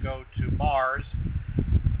rocket to go to Mars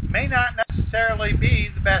may not necessarily be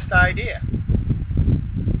the best idea.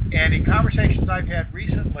 And in conversations I've had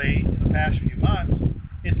recently in the past few months,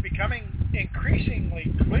 it's becoming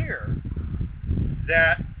increasingly clear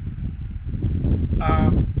that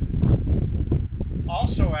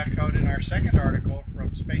also echoed in our second article from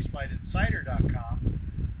spaceflightinsider.com,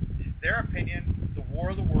 their opinion, the war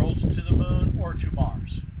of the worlds to the moon or to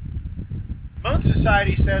Mars. Moon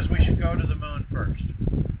Society says we should go to the moon first.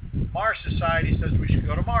 Mars Society says we should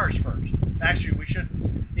go to Mars first. Actually, we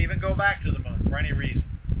shouldn't even go back to the moon for any reason.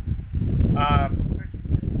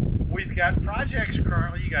 We've got projects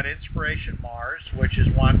currently. You got Inspiration Mars, which is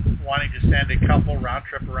wanting to send a couple round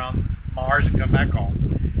trip around Mars and come back home.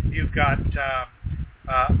 You've got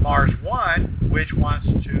Mars One, which wants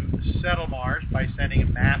to settle Mars by sending a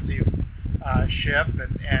massive ship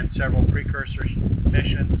and several precursor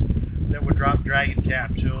missions that would drop Dragon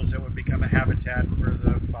capsules that would become a habitat for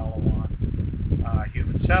the follow-on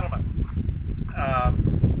human settlement.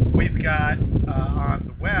 We've got on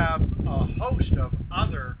the web a host of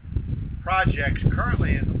other projects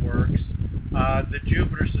currently in the works. The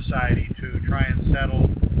Jupiter Society to try and settle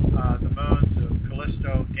the moons of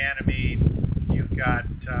Callisto, Ganymede. You've got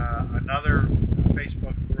another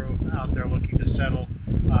Facebook group out there looking to settle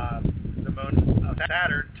the moon of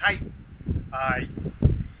Saturn, Titan.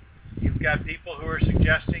 You've got people who are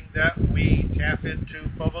suggesting that we tap into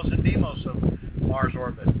Phobos and Deimos of Mars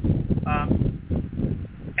orbit.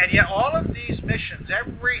 And yet all of these missions,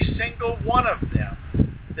 every single one of them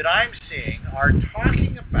that I'm seeing, are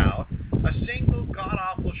talking about a single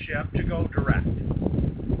god-awful ship to go direct.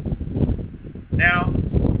 Now,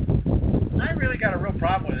 I really got a real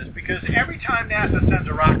problem with this because every time NASA sends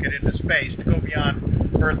a rocket into space to go beyond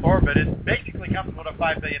Earth orbit, it basically comes with a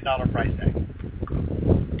 $5 billion price tag.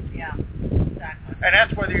 Yeah, exactly. And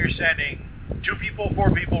that's whether you're sending 2 people, 4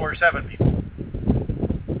 people, or 7 people.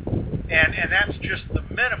 And that's just the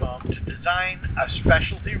minimum to design a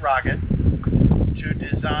specialty rocket, to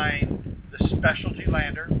design the specialty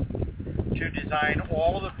lander, to design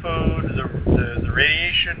all of the food, the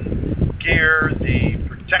radiation gear, the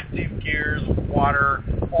protective gear, the water,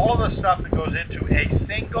 all of the stuff that goes into a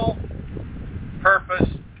single purpose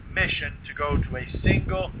mission to go to a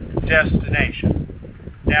single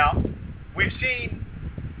destination. Now,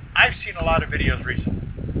 I've seen a lot of videos recently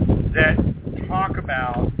that talk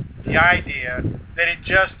about the idea that it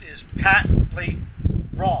just is patently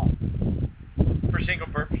wrong for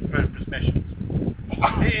single-purpose missions.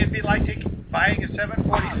 It'd be like buying a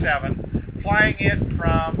 747, flying it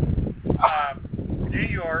from New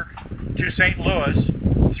York to St. Louis,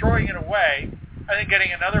 throwing it away, and then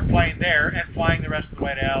getting another plane there and flying the rest of the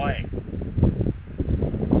way to L.A.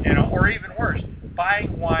 Or even worse,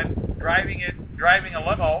 buying one, driving a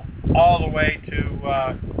limo all the way to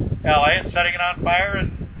L.A. and setting it on fire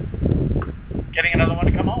and getting another one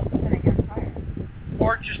to come home.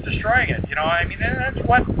 just destroying it. I mean, that's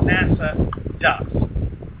what NASA does.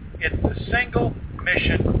 It's the single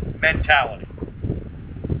mission mentality.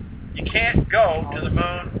 You can't go to the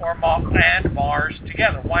moon or and Mars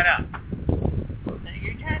together. Why not? So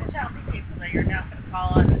you're trying to tell me people that you're not going to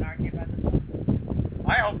call on and argue about this?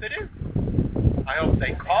 I hope they do. I hope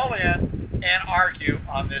they call in and argue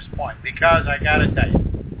on this point, because I got to tell you,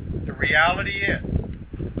 the reality is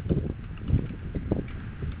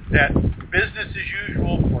that business as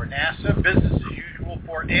usual for NASA, business as usual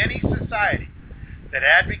for any society that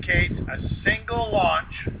advocates a single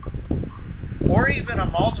launch or even a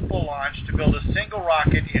multiple launch to build a single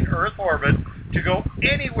rocket in Earth orbit to go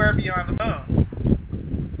anywhere beyond the moon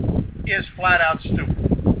is flat out stupid.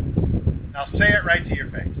 Now say it right to your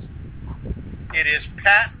face. It is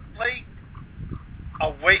patently a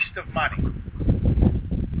waste of money.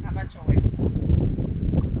 How much a waste?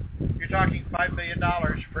 You're talking $5 billion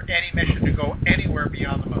for any mission to go anywhere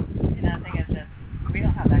beyond the moon. You know, the thing is that we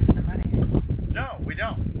don't have that kind of money. No, we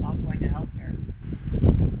don't. It's all going to healthcare.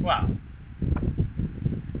 Well,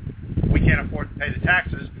 we can't afford to pay the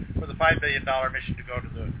taxes for the $5 billion mission to go to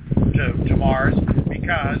Mars,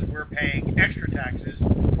 because we're paying extra taxes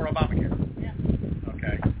for Obamacare. Yeah.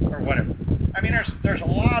 Okay, or whatever. I mean, there's a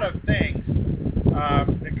lot of things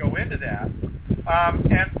that go into that.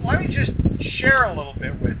 And let me just share a little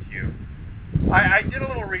bit with you. I did a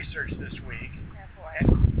little research this week,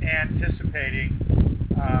 anticipating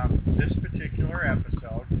this particular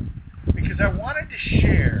episode, because I wanted to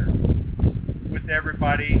share with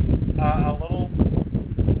everybody a little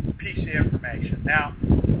piece of information. Now,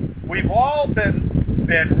 we've all been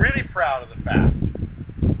really proud of the fact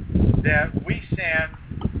that we send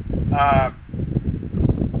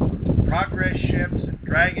Progress ships and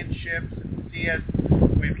Dragon ships and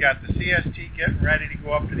we've got the CST getting ready to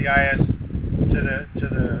go up to the IS to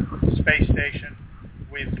the space station.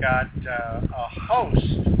 We've got a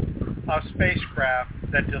host of spacecraft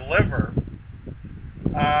that deliver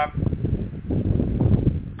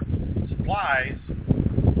supplies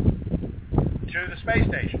to the space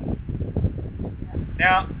station.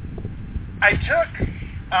 Now, I took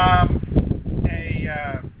a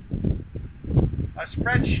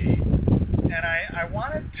spreadsheet, and I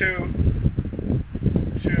wanted to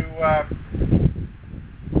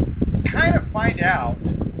kind of find out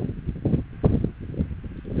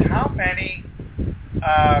how many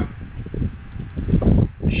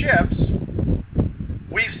ships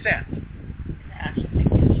we've sent. I actually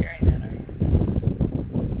think you're sharing that, are you?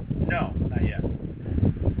 No, not yet.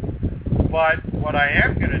 But what I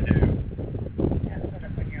am going to do... Yeah, put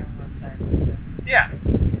up on your own website. Yeah.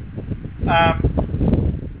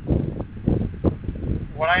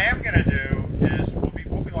 What I am going to do is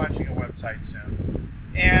we'll be launching a website soon,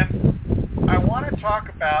 and I want to talk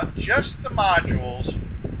about just the modules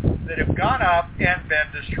that have gone up and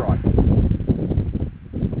been destroyed.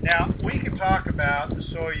 Now, we can talk about the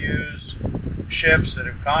Soyuz ships that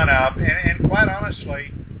have gone up, and quite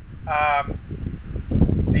honestly,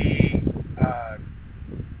 the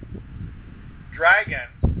Dragon,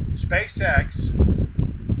 SpaceX,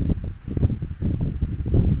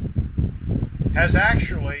 has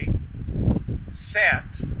actually sent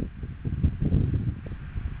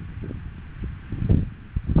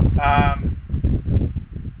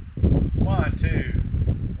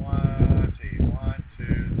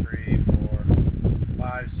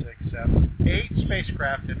eight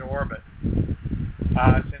spacecraft into orbit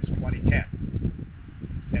since 2010,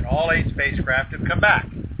 and all 8 spacecraft have come back.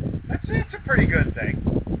 That's a pretty good thing.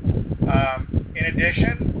 In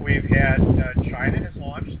addition, we've had China has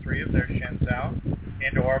launched 3 of their Shenzhou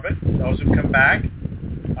into orbit. Those have come back.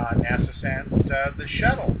 NASA sent the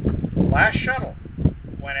shuttle. The last shuttle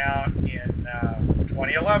went out in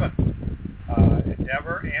 2011.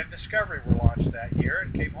 Endeavour and Discovery were launched that year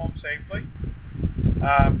and came home safely.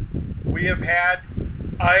 We have had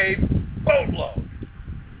a boatload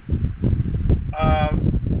of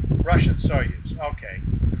Russian Soyuz. Okay,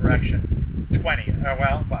 correction. 20.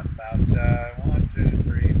 About 1, 2,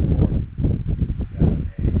 3, 4,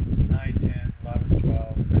 7, 8, 9, 10, 11,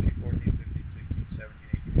 12, 13, 14, 15, 16,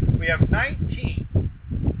 17, 18. We have 19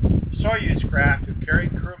 Soyuz craft who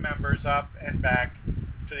carried crew members up and back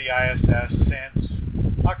to the ISS since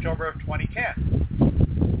October of 2010.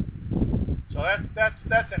 So that's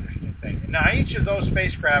an interesting thing. Now, each of those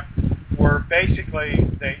spacecraft were basically,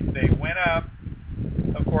 they went up,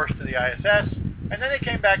 of course, to the ISS, and then they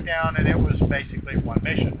came back down, and it was basically one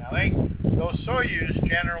mission. Now, those Soyuz,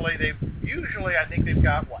 generally, I think they've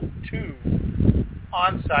got, 2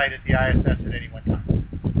 on-site at the ISS at any one time.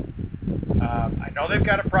 I know they've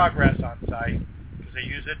got a Progress on-site, because they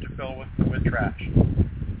use it to fill with trash.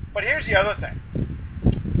 But here's the other thing.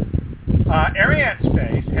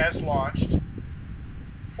 Arianespace has launched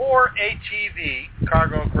 4 ATV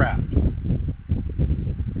cargo craft.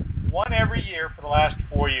 One every year for the last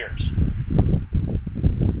 4 years.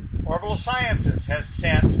 Orbital Sciences has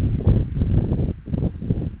sent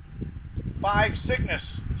 5 Cygnus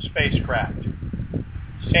spacecraft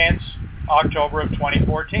since October of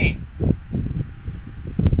 2014.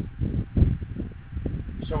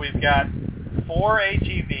 So we've got 4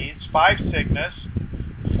 ATVs, 5 Cygnus,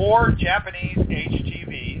 4 Japanese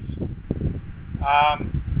HTVs.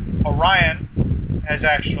 Orion is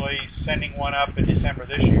actually sending one up in December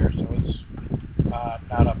this year, so it's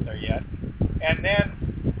not up there yet. And then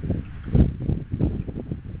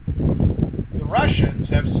the Russians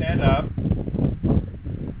have sent up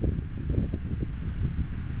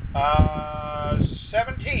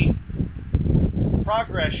 17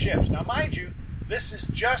 Progress ships. Now, mind you, this is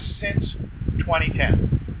just since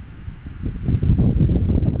 2010.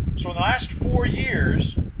 So in the last 4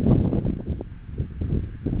 years,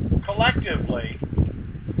 collectively,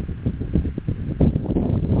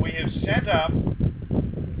 we have sent up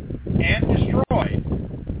and destroyed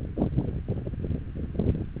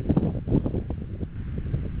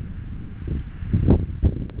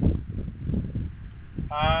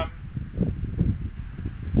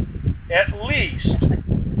at least,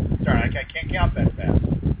 sorry, I can't count that fast.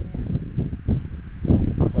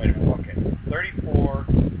 Wait a minute, okay. 34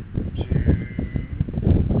 to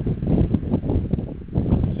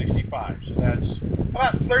 65. So that's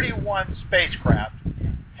about 31 spacecraft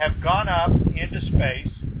have gone up into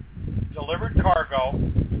space, delivered cargo,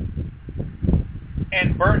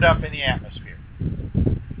 and burned up in the atmosphere.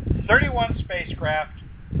 31 spacecraft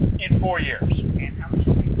in 4 years. And how much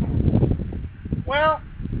do they cost? Well,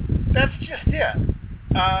 that's just it.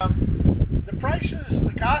 The prices,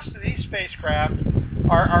 the cost of these spacecraft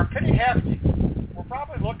are pretty hefty. We're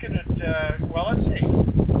probably looking at, well, let's see.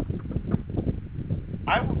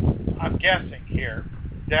 I'm guessing here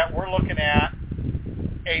that we're looking at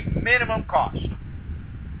a minimum cost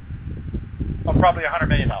of probably $100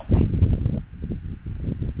 million.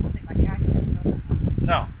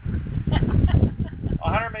 No.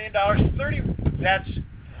 $100 million, that's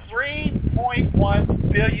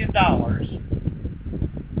 $3.1 billion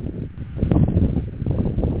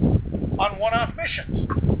on one-off missions.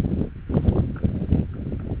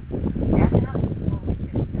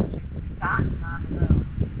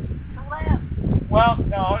 Well,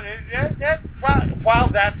 no, while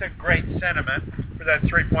that's a great sentiment for that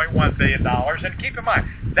 $3.1 billion, and keep in mind,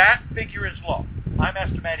 that figure is low. I'm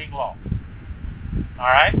estimating low. All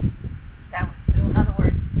right? That was, in other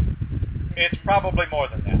words, it's probably more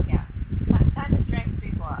than that. Yeah. Kind of strings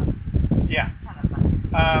people up. Yeah. Kind of funny.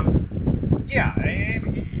 Yeah,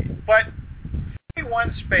 but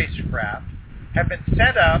 31 spacecraft have been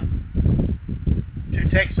set up to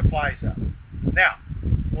take supplies up. Now,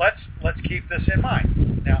 let's keep this in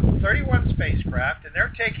mind. Now, 31 spacecraft, and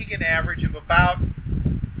they're taking an average of about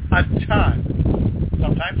a ton,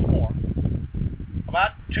 sometimes more,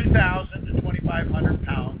 about 2,000 to 2,500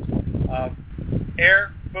 pounds of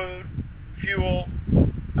air, food, fuel,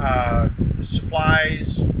 supplies.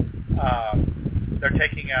 They're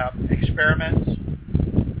taking up experiments.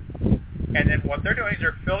 And then what they're doing is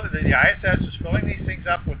they're filling, the ISS is filling these things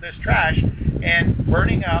up with this trash and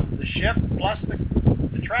burning up the ship plus the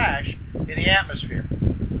trash in the atmosphere.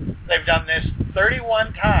 They've done this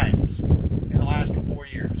 31 times in the last 4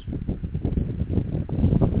 years.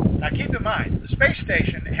 Now keep in mind, the space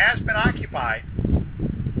station has been occupied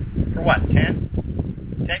for what, 10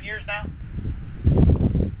 years now?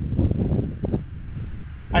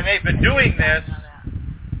 And they've been doing this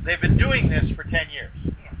for 10 years.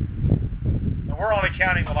 And we're only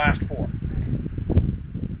counting the last 4.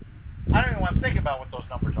 I don't even want to think about what those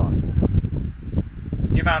numbers are.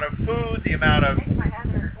 The amount of food, the amount of...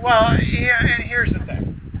 Well, yeah, and here's the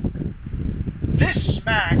thing. This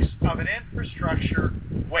smacks of an infrastructure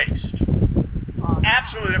waste.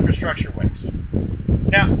 Absolute infrastructure waste.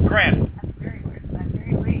 Now, granted... That's very weird. That's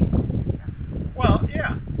very weird. Well,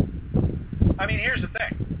 yeah. I mean, here's the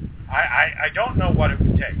thing. I don't know what it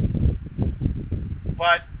would take.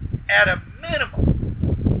 But at a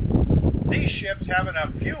minimum, these ships have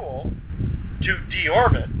enough fuel to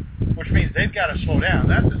deorbit, which means they've got to slow down.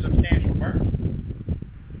 That's a substantial burn.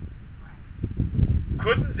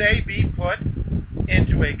 Couldn't they be put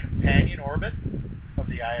into a companion orbit of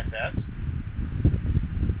the ISS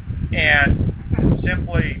and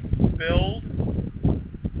simply build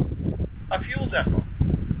a fuel depot?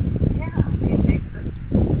 Yeah, you take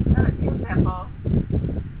another fuel depot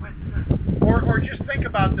with the... Or just think think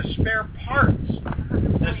about the spare parts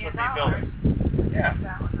this would be building. Yeah.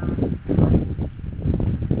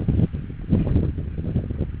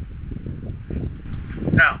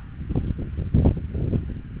 Now,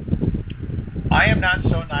 I am not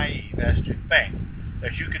so naive as to think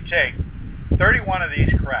that you could take 31 of these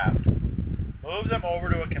craft, move them over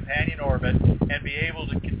to a companion orbit, and be able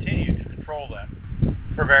to continue to control them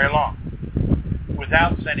for very long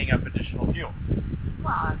without sending up additional fuel.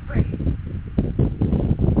 Well, that's great.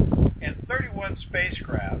 And 31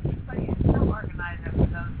 spacecraft. But you still organize it for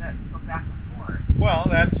those that go back and forth. Well,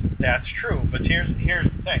 that's true. But here's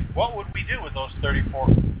the thing. What would we do with those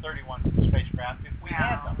 31 spacecraft if we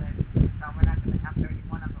had them? So we're not going to have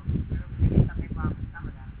 31 of them. There's something wrong with some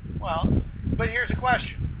of them. Well, but here's a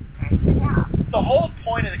question. Yeah. The whole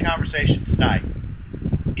point of the conversation tonight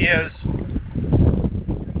is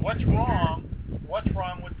what's wrong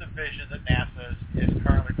with the vision that NASA is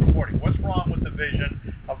currently purporting? What's wrong with the vision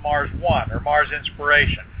of Mars One or Mars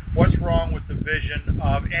Inspiration? What's wrong with the vision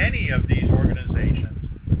of any of these organizations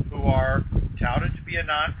who are touted to be a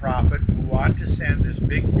nonprofit, who want to send this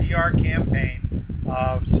big PR campaign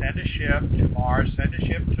of send a ship to Mars, send a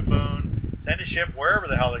ship to Moon, send a ship wherever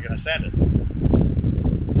the hell they're going to send it?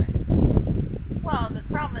 Well, the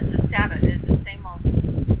problem is the status is the same old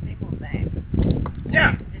thing.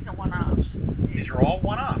 Yeah. It's a one-off. These are all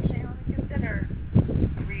one-offs. They only consider a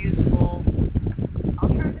reusable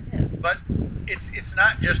alternative. But it's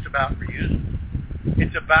not just about reusable.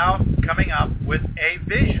 It's about coming up with a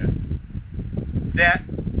vision that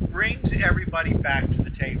brings everybody back to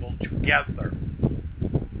the table together.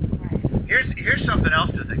 Right. Here's something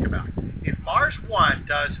else to think about. If Mars One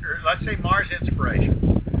does, or let's say Mars Inspiration,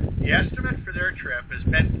 the estimate for their trip has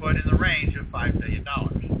been put in the range of $5 billion.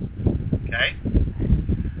 Okay?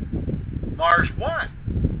 Mars One,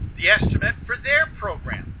 the estimate for their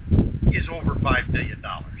program is over $5 billion.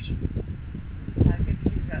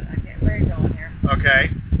 Where are you going here? Okay?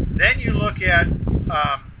 Then you look at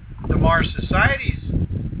the Mars Society's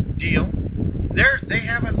deal. They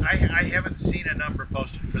haven't. I haven't seen a number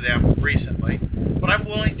posted for them recently, but I'm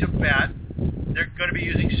willing to bet they're going to be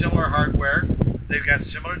using similar hardware. They've got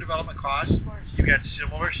similar development costs. You've got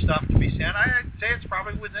similar stuff to be sent. I'd say it's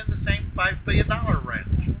probably within the same $5 billion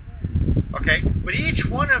range. Okay, but each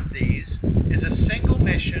one of these is a single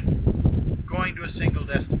mission going to a single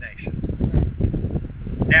destination.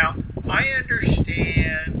 Now, I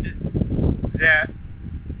understand that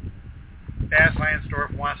Baz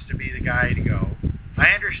Lansdorf wants to be the guy to go. I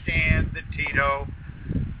understand that Tito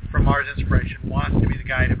from Mars Inspiration wants to be the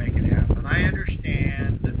guy to make it happen. I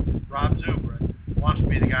understand that Rob Zubrin wants to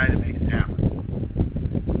be the guy to make it happen.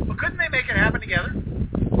 But couldn't they make it happen together?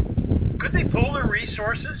 Could they pool their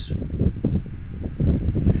resources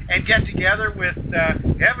and get together with,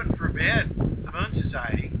 heaven forbid, the Moon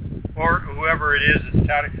Society, or whoever it is that's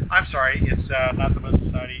touting? I'm sorry, it's not the Moon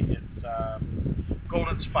Society, it's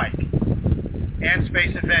Golden Spike and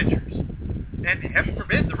Space Adventures. And heaven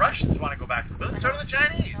forbid the Russians want to go back to the moon, so do the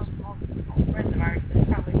Chinese. Most friends of ours is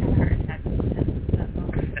probably going to heart attack.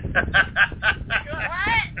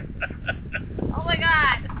 What? Oh my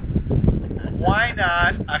God! Why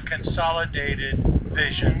not a consolidated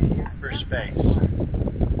vision for space?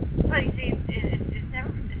 But you see,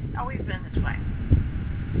 it's always been this way.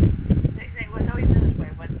 It was always been this way.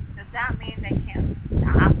 Does that mean they can't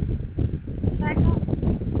stop the cycle?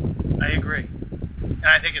 I agree. And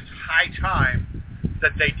I think it's high time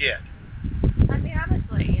that they did. I mean,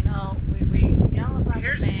 honestly, we yell about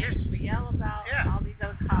we yell about all these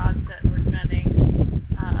other costs that we're spending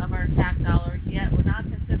of our tax dollars, yet we're not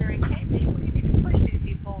considering, hey, people, you need to push these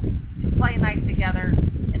people to play nice together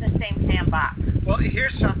in the same sandbox. Well,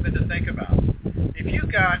 here's something to think about. If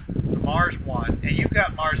you've got Mars One and you've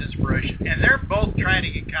got Mars Inspiration, and they're both trying to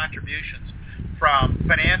get contributions from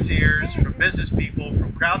financiers, from business people,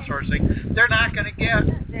 from crowdsourcing, they're not going to get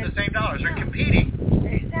the same dollars. They're competing.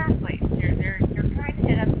 Exactly. They're trying to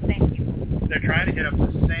hit up the same people. They're trying to hit up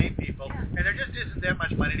the same people, and there just isn't that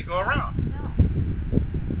much money to go around. No.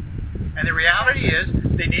 And the reality is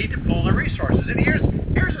they need to pool their resources. And here's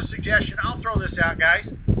a suggestion. I'll throw this out, guys.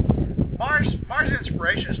 Mars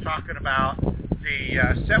Inspiration is talking about the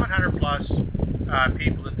 700-plus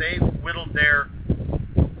people that they've whittled their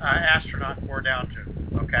astronaut corps down to,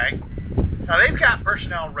 okay? Now, they've got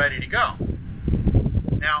personnel ready to go.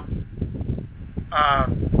 Now,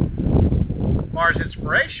 Mars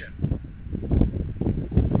Inspiration,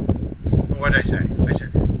 what did I say? I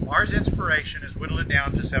said Mars Inspiration has whittled it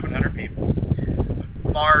down to 700 people.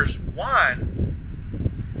 Mars One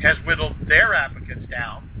has whittled their applicants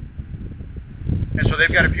down, and so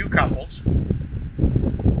they've got a few couples.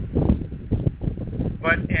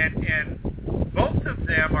 But and both of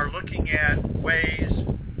them are looking at ways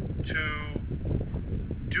to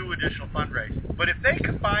do additional fundraising. But if they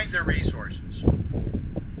combine their resources,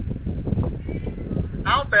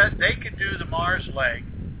 I'll bet they could do the Mars leg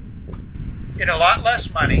in a lot less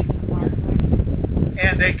money,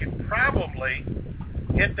 and they could probably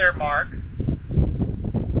hit their mark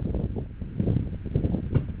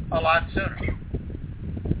a lot sooner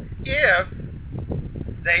if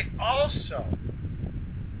they also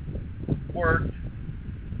worked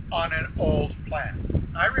on an old plan.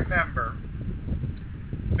 I remember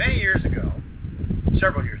many years ago,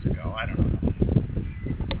 several years ago, I don't know,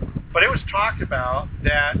 but it was talked about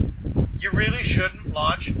that you really shouldn't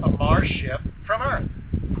launch a Mars ship from Earth.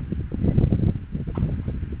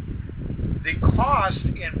 The cost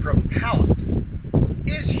in propellant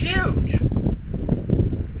is huge.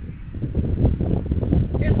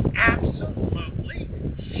 It's absolutely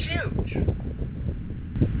huge.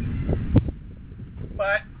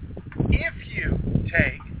 But if you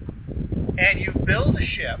take and you build a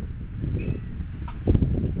ship in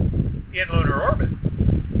lunar orbit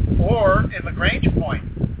or in Lagrange point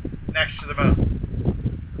next to the moon,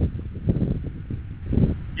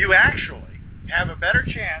 you actually have a better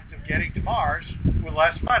chance of getting to Mars with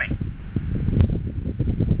less money.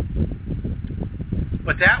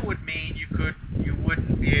 But that would mean you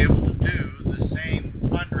wouldn't be able to do the same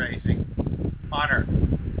fundraising on Earth.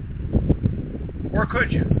 Or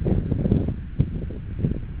could you?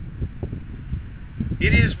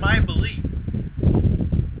 It is my belief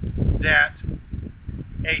that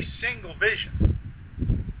a single vision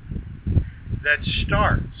that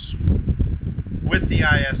starts with the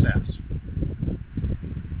ISS,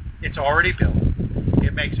 it's already built,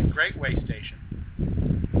 it makes a great way station,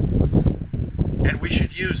 and we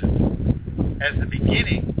should use it as the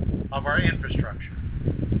beginning of our infrastructure.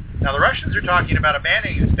 Now the Russians are talking about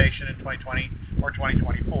abandoning the station in 2020 or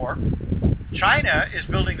 2024. China is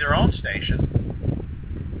building their own station.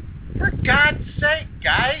 For God's sake,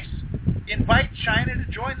 guys, invite China to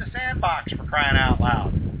join the sandbox, for crying out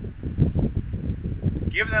loud.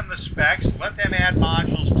 Give them the specs, let them add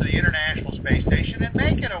modules to the International Space Station, and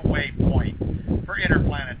make it a waypoint for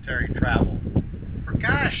interplanetary travel. For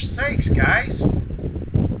gosh sakes, guys,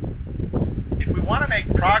 if we want to make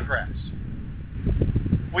progress,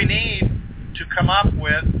 we need to come up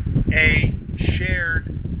with a shared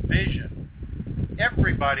vision.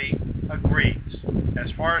 Everybody agrees,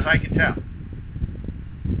 as far as I can tell,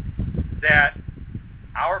 that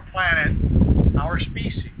our planet, our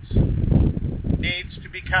species, needs to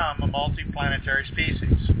become a multi-planetary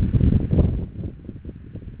species.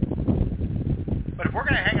 But if we're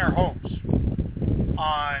going to hang our hopes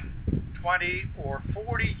on 20 or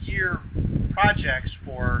 40-year projects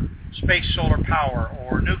for space solar power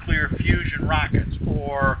or nuclear fusion rockets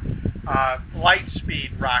or light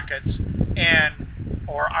speed rockets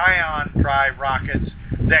or ion drive rockets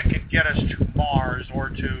that can get us to Mars or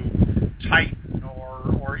to Titan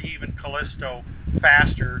or even Callisto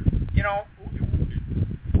faster,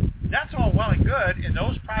 that's all well and good, and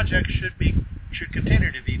those projects should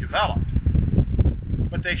continue to be developed.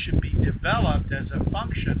 But they should be developed as a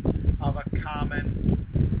function of a common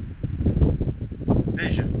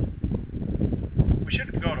vision. We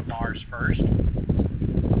shouldn't go to Mars first.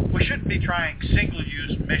 We shouldn't be trying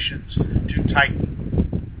single-use missions to Titan.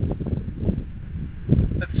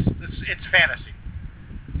 It's fantasy.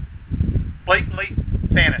 Blatantly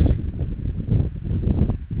fantasy.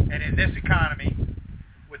 And in this economy,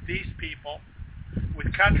 with these people,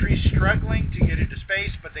 with countries struggling to get into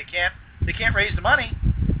space, but they can't raise the money.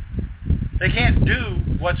 They can't do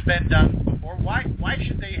what's been done before. Why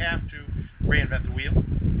should they have to reinvent the wheel?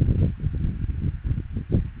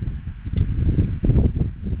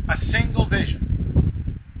 A single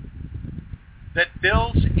vision that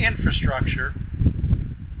builds infrastructure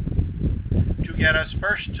to get us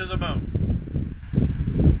first to the moon,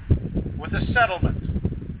 with a settlement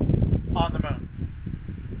on the moon,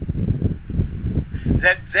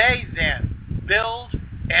 that they then build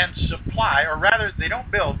and supply, or rather they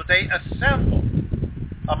don't build, but they assemble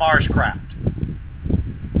a Mars craft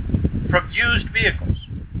from used vehicles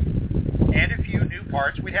and a few new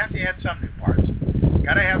parts. We'd have to add some new parts. We've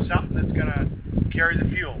got to have something that's going to carry the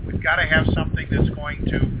fuel. We've got to have something that's going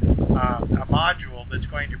to, a module that's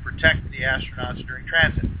going to protect the astronauts during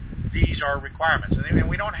transit. These are requirements, and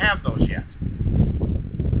we don't have those yet.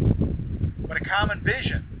 But a common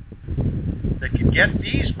vision that can get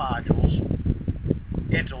these modules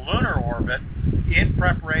into lunar orbit in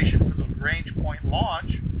preparation for the Lagrange point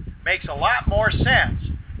launch makes a lot more sense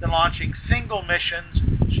than launching single missions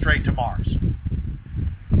straight to Mars.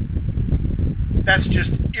 That's just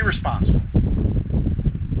irresponsible.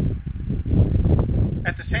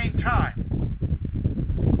 At the same time,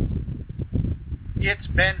 it's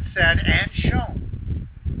been said and shown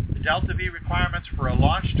the Delta V requirements for a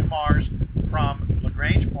launch to Mars from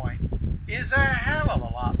Lagrange Point is a hell of a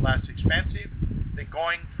lot less expensive than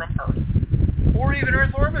going from Earth, or even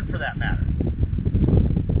Earth orbit for that matter.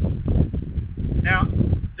 Now,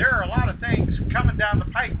 there are a lot of things coming down the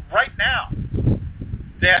pike right now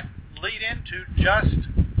that lead into just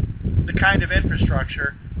the kind of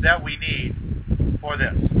infrastructure that we need for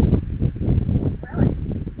this. Really?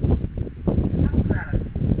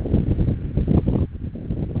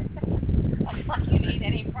 Looks like you need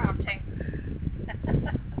any prompting.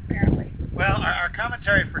 Apparently. Well, our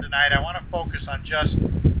commentary for tonight, I want to focus on just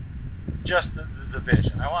the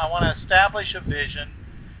vision. I want to establish a vision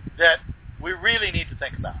that we really need to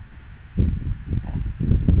think about.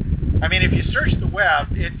 I mean, if you search the web,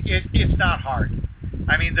 it's not hard.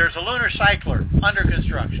 I mean, there's a lunar cycler under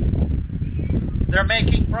construction. They're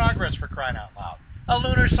making progress, for crying out loud. A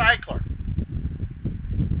lunar cycler.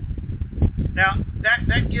 Now,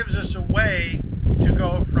 that gives us a way to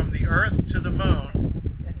go from the Earth to the Moon.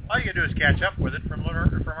 All you got to do is catch up with it from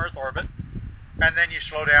Earth orbit, and then you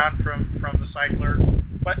slow down from the cycler.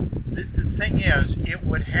 But the thing is, it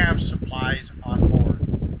would have supplies on board,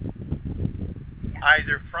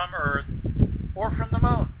 either from Earth or from the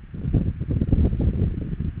Moon.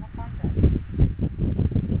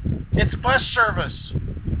 It's bus service.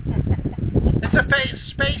 It's a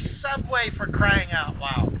space subway, for crying out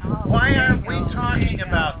loud. Oh, why aren't we talking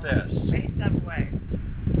about this? Space subway.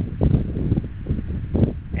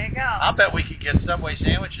 There you go. I'll bet we could get Subway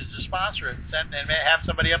sandwiches to sponsor it and have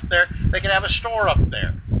somebody up there. They could have a store up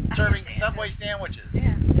there serving Subway sandwiches.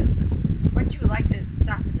 Yeah. Wouldn't you like to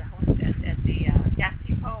stop at the gas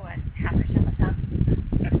depot and have yourself a sub?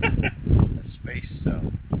 Space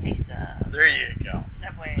There you go.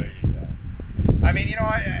 Subway. There you go. I mean, you know,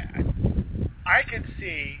 I could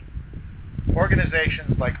see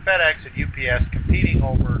organizations like FedEx and UPS competing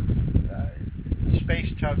over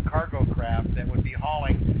space tug cargo craft that would be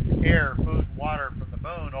hauling air, food, water from the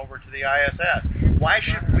Moon over to the ISS. Why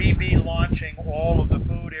should we be launching all of the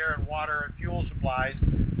food, air, and water and fuel supplies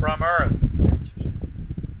from Earth?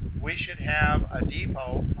 We should have a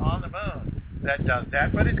depot on the Moon that does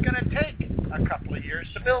that, but it's going to take a couple of years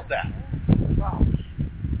to build that. Well,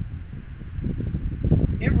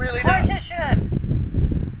 It really of course does. it should.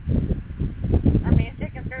 I mean, it's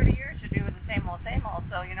taken 30 years to do the same old,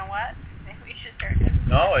 so you know what? Maybe we should start doing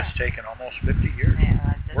No, it's taken almost 50 years.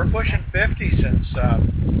 Yeah, We're pushing 50 since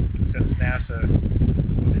NASA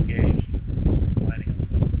was engaged planning on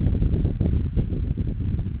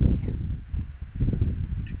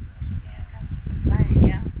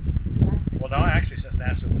Yeah. Well, no, actually, since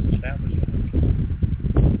NASA was established.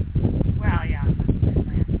 Well, yeah.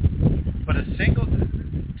 But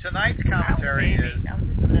tonight's commentary is... That was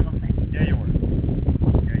just a little thing. Yeah, you were.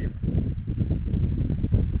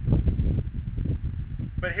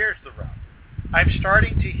 But here's the rub. I'm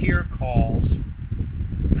starting to hear calls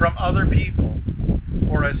from other people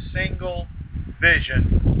for a single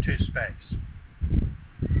vision to space.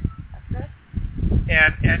 That's good.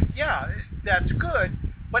 And yeah, that's good,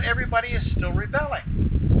 but everybody is still rebelling.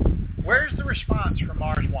 Where's the response from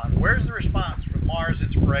Mars One? Where's the response from Mars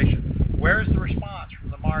Inspiration? Where's the response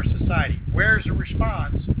from the Mars Society? Where's the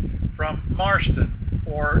response from Marston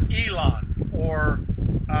or Elon or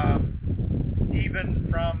even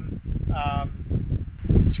from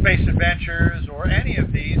Space Adventures or any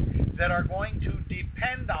of these that are going to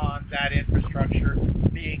depend on that infrastructure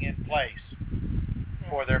being in place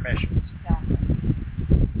for their missions? Exactly.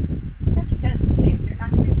 That's because if they're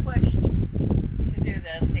not going to be pushed to do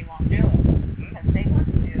this, they won't do it. Because they want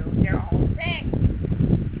to do their own thing.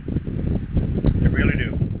 They really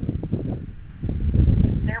do.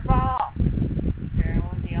 Their ball. Their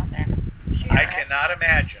own deal there. I cannot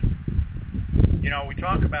imagine. You know, we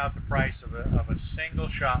talk about the price of a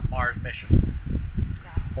single-shot Mars mission,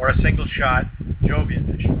 or a single-shot Jovian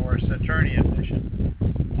mission, or a Saturnian mission,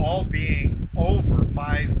 all being over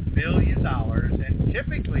 $5 billion, and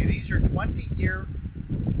typically these are 20-year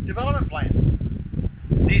development plans.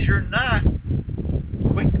 These are not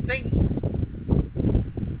quick things.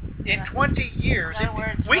 In 20 years,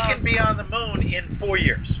 we can be on the Moon in 4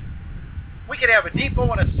 years. We could have a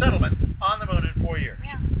depot and a settlement on the Moon in 4 years.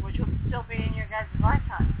 Yeah, which will still be in your guys'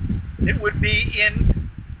 lifetime. It would be in,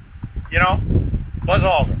 you know, Buzz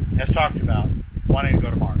Aldrin has talked about wanting to go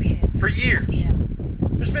to Mars for years. Yeah.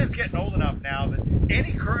 This man's getting old enough now that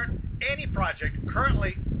any project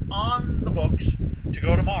currently on the books to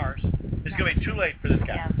go to Mars is going to be too late for this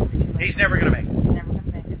guy. Yeah, He's never going to make it. Never going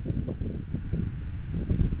to make it.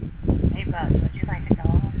 Hey, Buzz, would you like to go?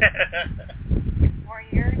 4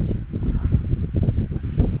 years?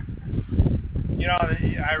 You know,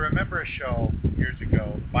 I remember a show years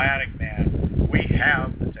ago, Bionic Man. We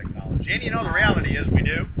have the technology. And you know, the reality is we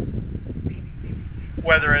do.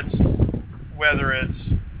 Whether it's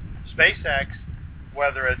SpaceX,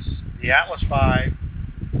 whether it's the Atlas V,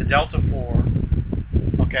 the Delta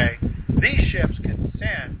IV, okay, these ships can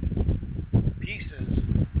send pieces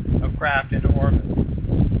of craft into orbit.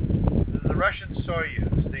 The Russian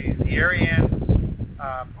Soyuz, the Ariane... What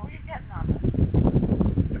are you getting on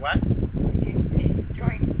this? What?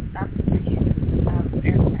 Joint substitution of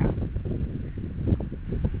aircraft.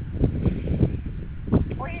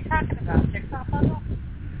 What are you talking about? Jigsaw puzzle?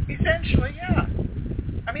 Essentially, yeah.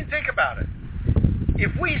 I mean, think about it.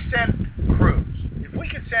 If we send crews, if we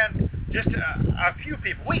could send just a few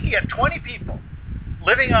people, we could get 20 people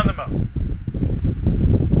living on the moon.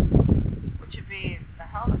 Which would be the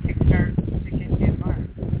hell of a kickstart to get to Mars.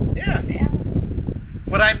 Yeah. Yeah.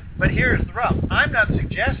 But here's the rub. I'm not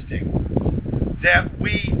suggesting that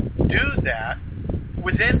we do that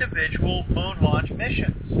with individual moon launch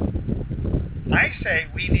missions. I say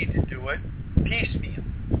we need to do it piecemeal.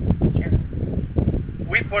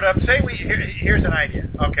 We put up, here's an idea.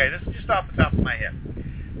 Okay, this is just off the top of my head.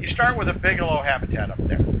 You start with a Bigelow habitat up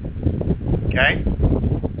there. Okay?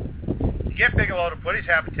 You get Bigelow to put his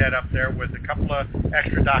habitat up there with a couple of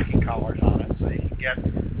extra docking collars on it so you can get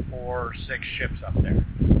 4 or 6 ships up there.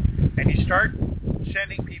 And you start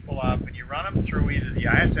sending people up and you run them through either the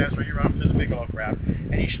ISS or you run them through the Bigelow craft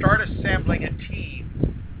and you start assembling a team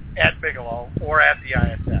at Bigelow or at the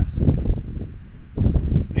ISS.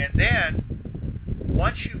 And then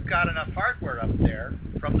once you've got enough hardware up there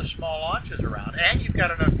from the small launches around, and you've got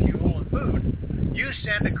enough fuel and food, you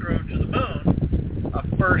send a crew to the moon, a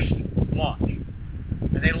first launch.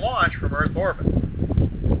 And they launch from Earth orbit.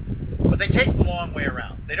 But they take the long way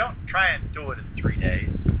around. They don't try and do it in 3 days.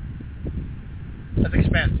 That's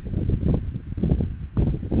expensive.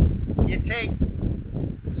 You take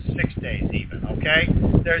 6 days even, okay?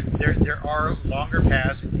 There are longer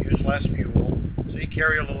paths and use less fuel, so you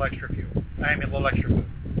carry a little extra fuel. A little extra food,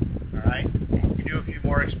 all right? You do a few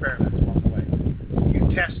more experiments along the way.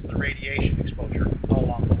 You test the radiation exposure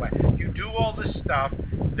along the way. You do all this stuff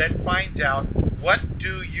that finds out what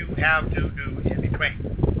do you have to do in between.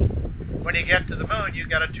 When you get to the moon, you've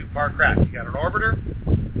got a 2-part craft. You've got an orbiter,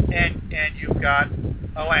 and you've got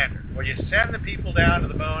a lander. When you send the people down to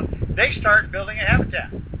the moon, they start building a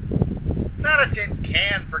habitat. Not a tin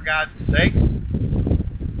can, for God's sake.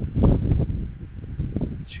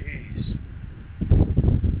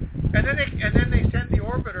 And then they send the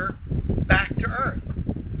orbiter back to Earth.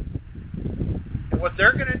 And what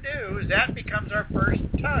they're going to do is that becomes our first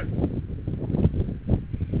tug.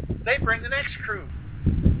 They bring the next crew.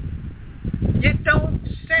 You don't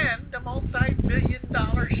send a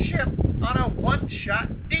multi-billion-dollar ship on a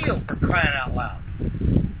one-shot deal, for crying out loud.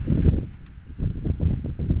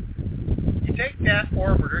 You take that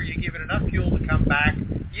orbiter, you give it enough fuel to come back.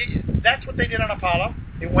 That's what they did on Apollo.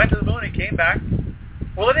 It went to the moon and came back.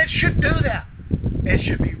 Well, then it should do that. It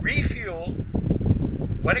should be refueled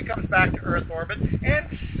when it comes back to Earth orbit and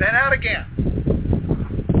sent out again.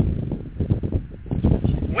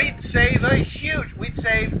 We'd save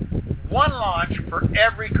one launch for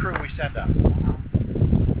every crew we send up.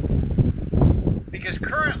 Because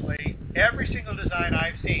currently, every single design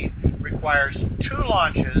I've seen requires 2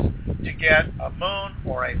 launches to get a moon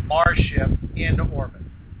or a Mars ship into orbit.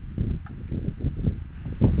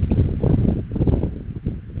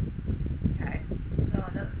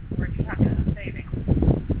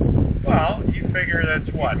 Well, you figure that's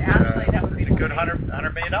what? Actually, that would be a good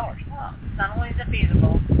 $100 million. Well, not only is it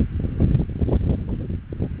feasible,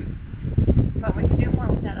 but we can do more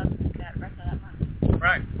with that rest of that money.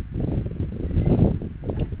 Right.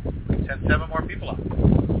 We can send 7 more people up.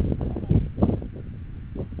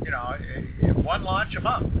 You know, 1 launch a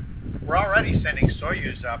month. We're already sending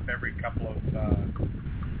Soyuz up every couple of,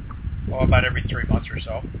 about every 3 months or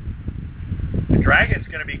so. The Dragon's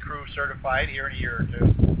going to be crew certified here in a year or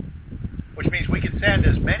 2. Which means we can send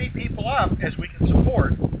as many people up as we can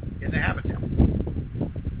support in the habitat.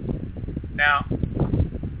 Now,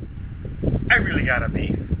 I really got a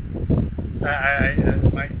beef.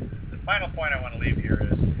 The final point I want to leave here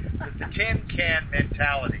is that the tin can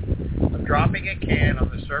mentality of dropping a can on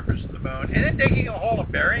the surface of the moon and then digging a hole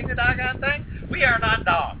and burying the doggone thing. We are not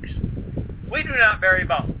dogs. We do not bury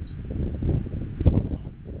bones.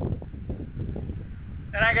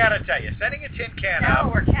 And I got to tell you, sending a tin can up...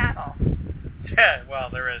 No, we're cattle. Well,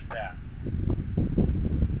 there is that.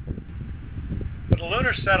 But a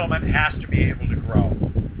lunar settlement has to be able to grow.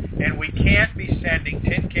 And we can't be sending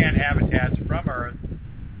tin can habitats from Earth.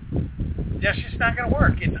 That's just not going to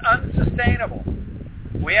work. It's unsustainable.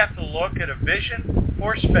 We have to look at a vision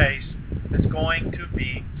for space that's going to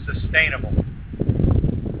be sustainable.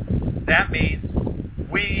 That means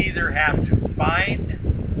we either have to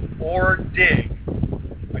find or dig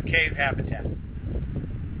a cave habitat.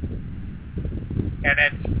 And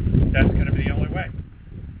that's going to be the only way.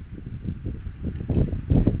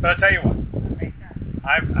 But I'll tell you what,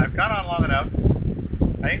 I've gone on long enough.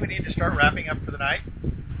 I think we need to start wrapping up for the night.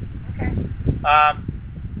 Okay. I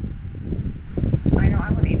know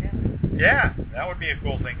I would eat it. Yeah, that would be a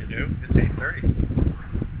cool thing to do. It's 8:30.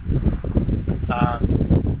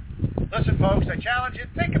 Listen, folks, I challenge you to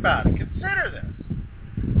think about it. Consider this.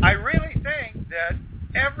 I really think that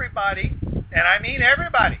everybody, and I mean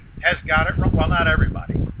everybody, has got it wrong. Well, not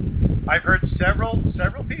everybody. I've heard several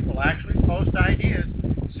people actually post ideas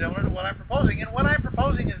similar to what I'm proposing, and what I'm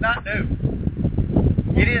proposing is not new.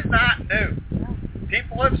 It is not new.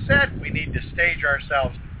 People have said we need to stage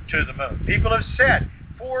ourselves to the moon. People have said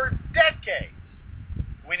for decades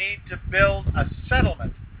we need to build a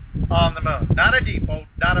settlement on the moon. Not a depot,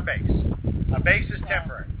 not a base. A base is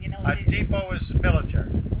temporary. A depot is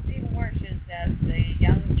military. What's even worse is that the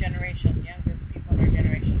younger people in our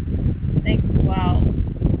generation, think, well,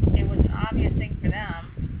 it was an obvious thing for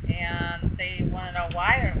them, and they want to know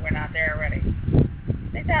why we're not there already.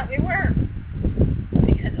 They thought we were,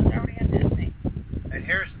 because it was already a Disney. And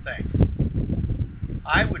here's the thing.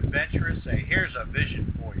 I would venture to say, here's a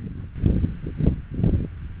vision for you.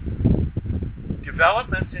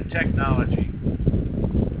 Developments in technology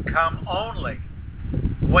come only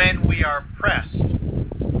when we are pressed,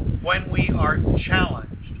 when we are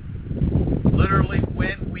challenged, literally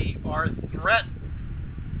when we are threatened.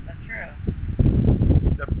 That's true.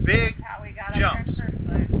 The big How we got jumps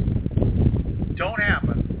don't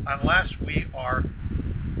happen unless we are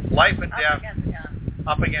life and death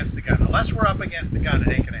up against the gun. Unless we're up against the gun,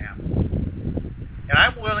 it ain't going to happen. And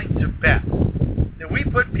I'm willing to bet that we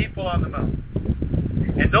put people on the moon,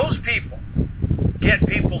 and those people get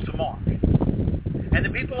people to Mars. And the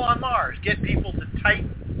people on Mars get people to Titan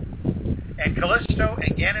and Callisto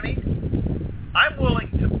and Ganymede. I'm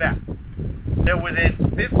willing to bet that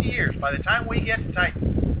within 50 years, by the time we get to Titan,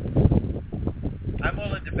 I'm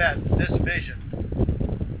willing to bet that this vision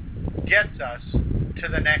gets us to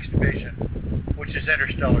the next vision, which is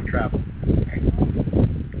interstellar travel.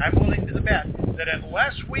 I'm willing to bet that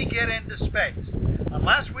unless we get into space,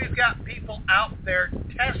 unless we've got people out there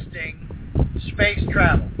testing space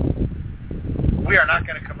travel, we are not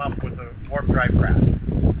going to come up with a warp drive craft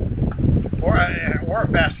or a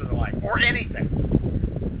faster than light or anything.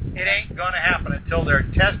 It ain't going to happen until they're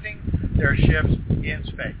testing their ships in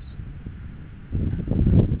space.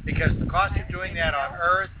 Because the cost of doing that on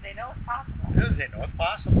Earth, they know it's possible. They know it's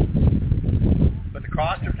possible. But the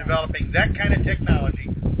cost of developing that kind of technology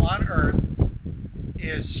on Earth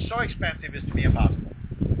is so expensive as to be impossible.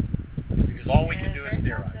 Because all we can do is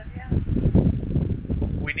theorize.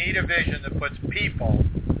 We need a vision that puts people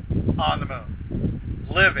on the moon.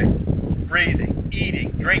 Living, breathing,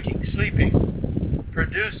 eating, drinking, sleeping,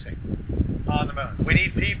 producing on the moon. We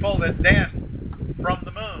need people that then, from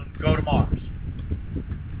the moon, go to Mars.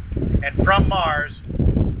 And from Mars,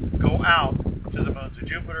 go out to the moons of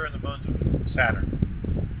Jupiter and the moons of Saturn.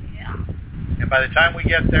 Yeah. And by the time we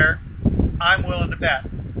get there, I'm willing to bet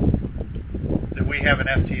that we have an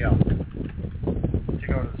FTL to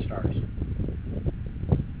go to the stars.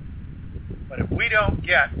 But if we don't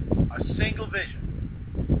get a single vision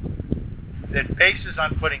that bases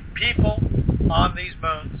on putting people on these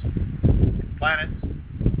moons, planets,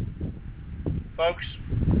 folks,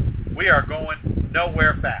 we are going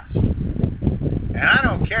nowhere fast. And I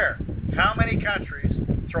don't care how many countries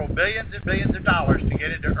throw billions and billions of dollars to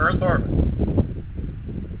get into Earth orbit.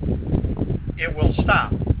 It will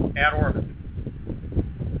stop at orbit.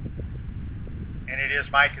 And it is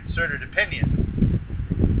my considered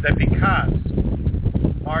opinion that because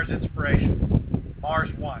Mars Inspiration,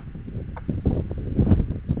 Mars One,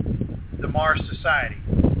 the Mars Society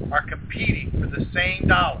are competing for the same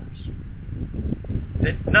dollars,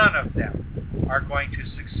 that none of them are going to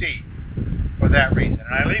succeed for that reason.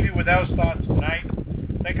 And I leave you with those thoughts tonight.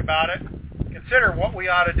 Think about it. Consider what we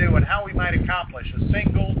ought to do and how we might accomplish a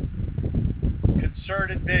single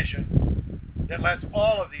concerted vision that lets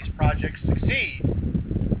all of these projects succeed,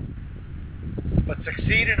 but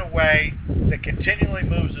succeed in a way that continually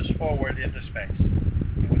moves us forward into space.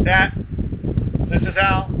 And with that, This is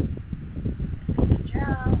Al,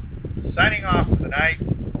 Ciao. signing off for the night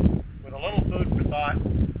with a little food for thought.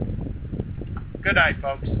 Good night,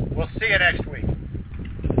 folks. We'll see you next week.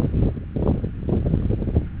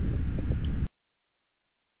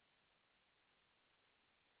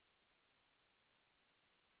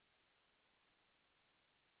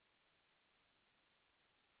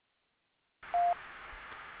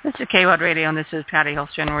 This is KWAD Radio, and this is Patty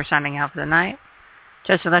Hultstrand. We're signing out for the night.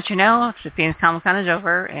 Just to let you know, the Phoenix Comic Con is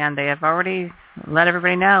over, and they have already let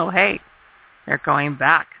everybody know, hey, they're going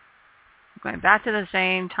back. Going back to the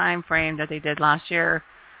same time frame that they did last year,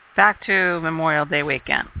 back to Memorial Day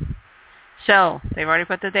weekend. So, they've already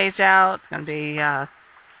put the dates out. It's going to be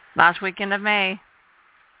last weekend of May,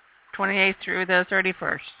 28th through the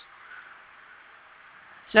 31st.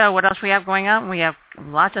 So, what else we have going on? We have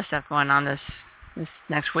lots of stuff going on this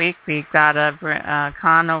next week. We've got a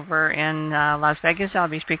con over in Las Vegas I'll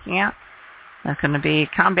be speaking at. That's going to be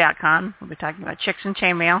Combat Con. We'll be talking about chicks and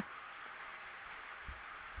chainmail.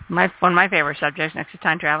 One of my favorite subjects next to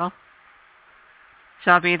time travel.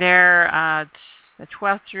 So I'll be there the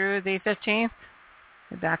 12th through the 15th.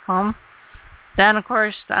 Back home. Then, of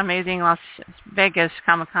course, the amazing Las Vegas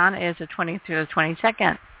Comic Con is the 20th through the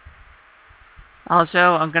 22nd.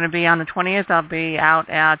 Also, I'm going to be on the 20th. I'll be out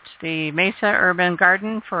at the Mesa Urban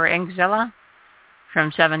Garden for Inkzilla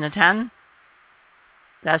from 7 to 10.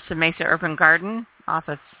 That's the Mesa Urban Garden off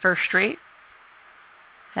of 1st Street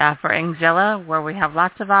for Inkzilla, where we have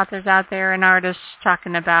lots of authors out there and artists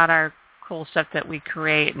talking about our cool stuff that we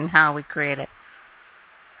create and how we create it.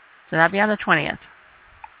 So that'll be on the 20th.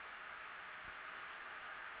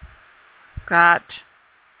 Got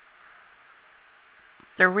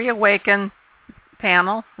the Reawaken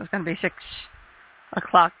panel. It's going to be 6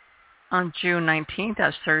 o'clock on June 19th.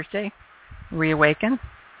 That's Thursday. Reawaken.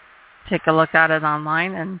 Take a look at it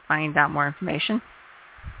online and find out more information.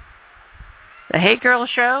 The Hey Girl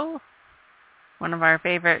Show. One of our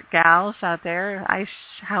favorite gals out there. Ice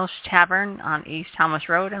House Tavern on East Thomas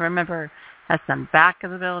Road. And remember, that's the back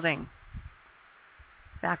of the building.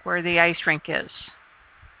 Back where the ice rink is.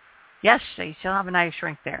 Yes, they still have an ice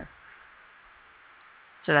rink there.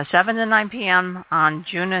 So that's 7 to 9 p.m. on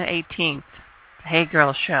June 18th, the Hey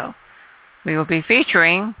Girls Show. We will be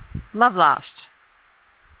featuring Love Lost.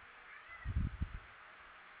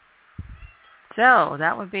 So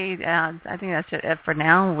that would be, I think that's it for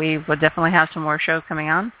now. We will definitely have some more shows coming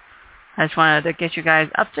on. I just wanted to get you guys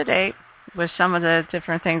up to date with some of the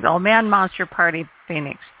different things. Oh, Man Monster Party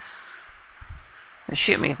Phoenix.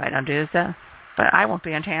 Shoot me if I don't do this, but I won't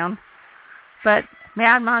be in town. But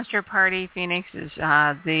Mad Monster Party Phoenix is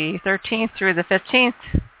the 13th through the 15th.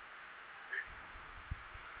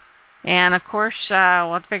 And, of course,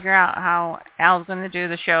 we'll figure out how Al's going to do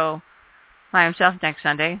the show by himself next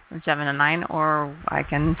Sunday from 7 to 9, or I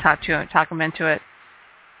can talk him into it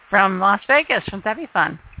from Las Vegas. Wouldn't that be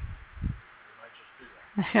fun?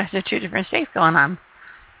 There's 2 different states going on.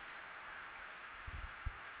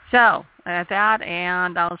 So, at that,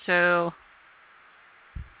 and also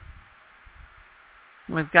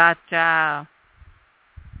we've got the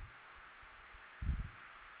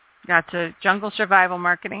Jungle Survival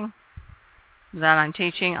Marketing that I'm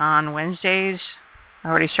teaching on Wednesdays. I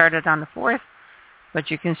already started on the 4th,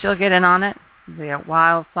 but you can still get in on it. The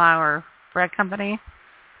Wildflower Bread Company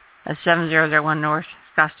at 7001 North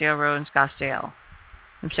Scottsdale Road in Scottsdale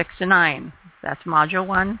from 6 to 9. That's Module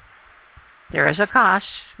 1. There is a cost.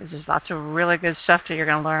 There's lots of really good stuff that you're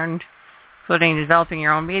going to learn, including developing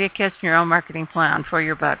your own media kits and your own marketing plan for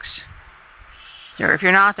your books. So if you're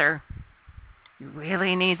an author, you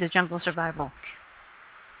really need the Jungle Survival.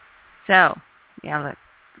 So, yeah, look,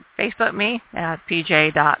 Facebook me at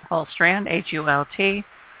pj.hultstrand,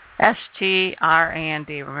 HULTSTRAND.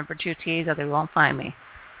 Remember 2 T's or they won't find me.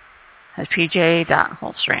 That's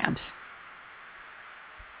pj.hultstrand.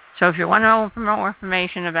 So if you want to know more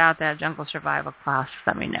information about that Jungle Survival class,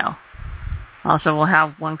 let me know. Also, we'll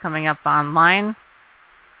have one coming up online.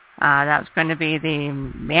 That's going to be the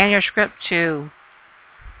manuscript to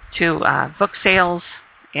book sales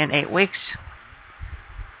in 8 weeks.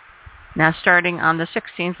 Now starting on the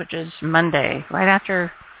 16th, which is Monday, right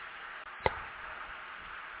after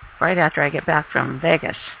I get back from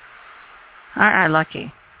Vegas. Aren't I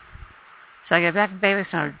lucky? So I get back from Vegas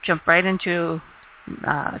and I'll jump right into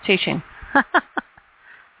teaching.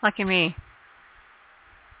 Lucky me.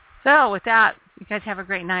 So with that, you guys have a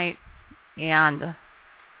great night, and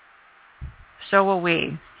so will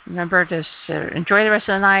we. Remember to enjoy the rest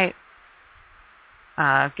of the night.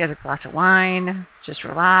 Get a glass of wine, just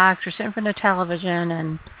relax, or sit in front of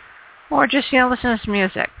television, or just listen to some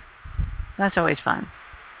music. That's always fun.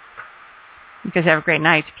 You guys have a great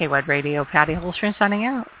night. KWAD Radio, Patty Hultstrand signing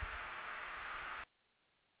out.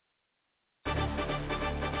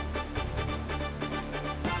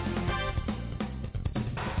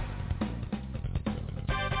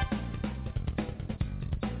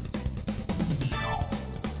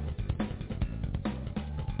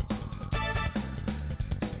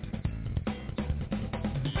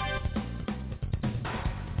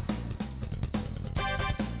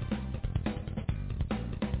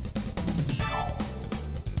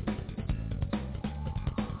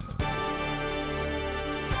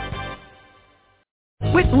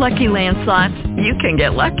 With Lucky Land Slots, you can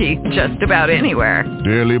get lucky just about anywhere.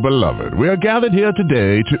 Dearly beloved, we are gathered here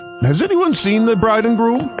today to... Has anyone seen the bride and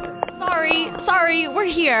groom? Sorry,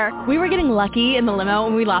 we're here. We were getting lucky in the limo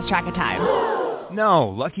and we lost track of time. No,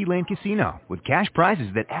 Lucky Land Casino, with cash prizes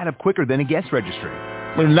that add up quicker than a guest registry.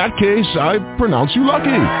 In that case, I pronounce you lucky.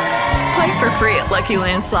 Play for free at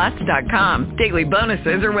LuckyLandSlots.com. Daily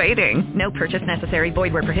bonuses are waiting. No purchase necessary.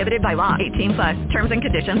 Void where prohibited by law. 18+. Terms and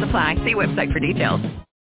conditions apply. See website for details.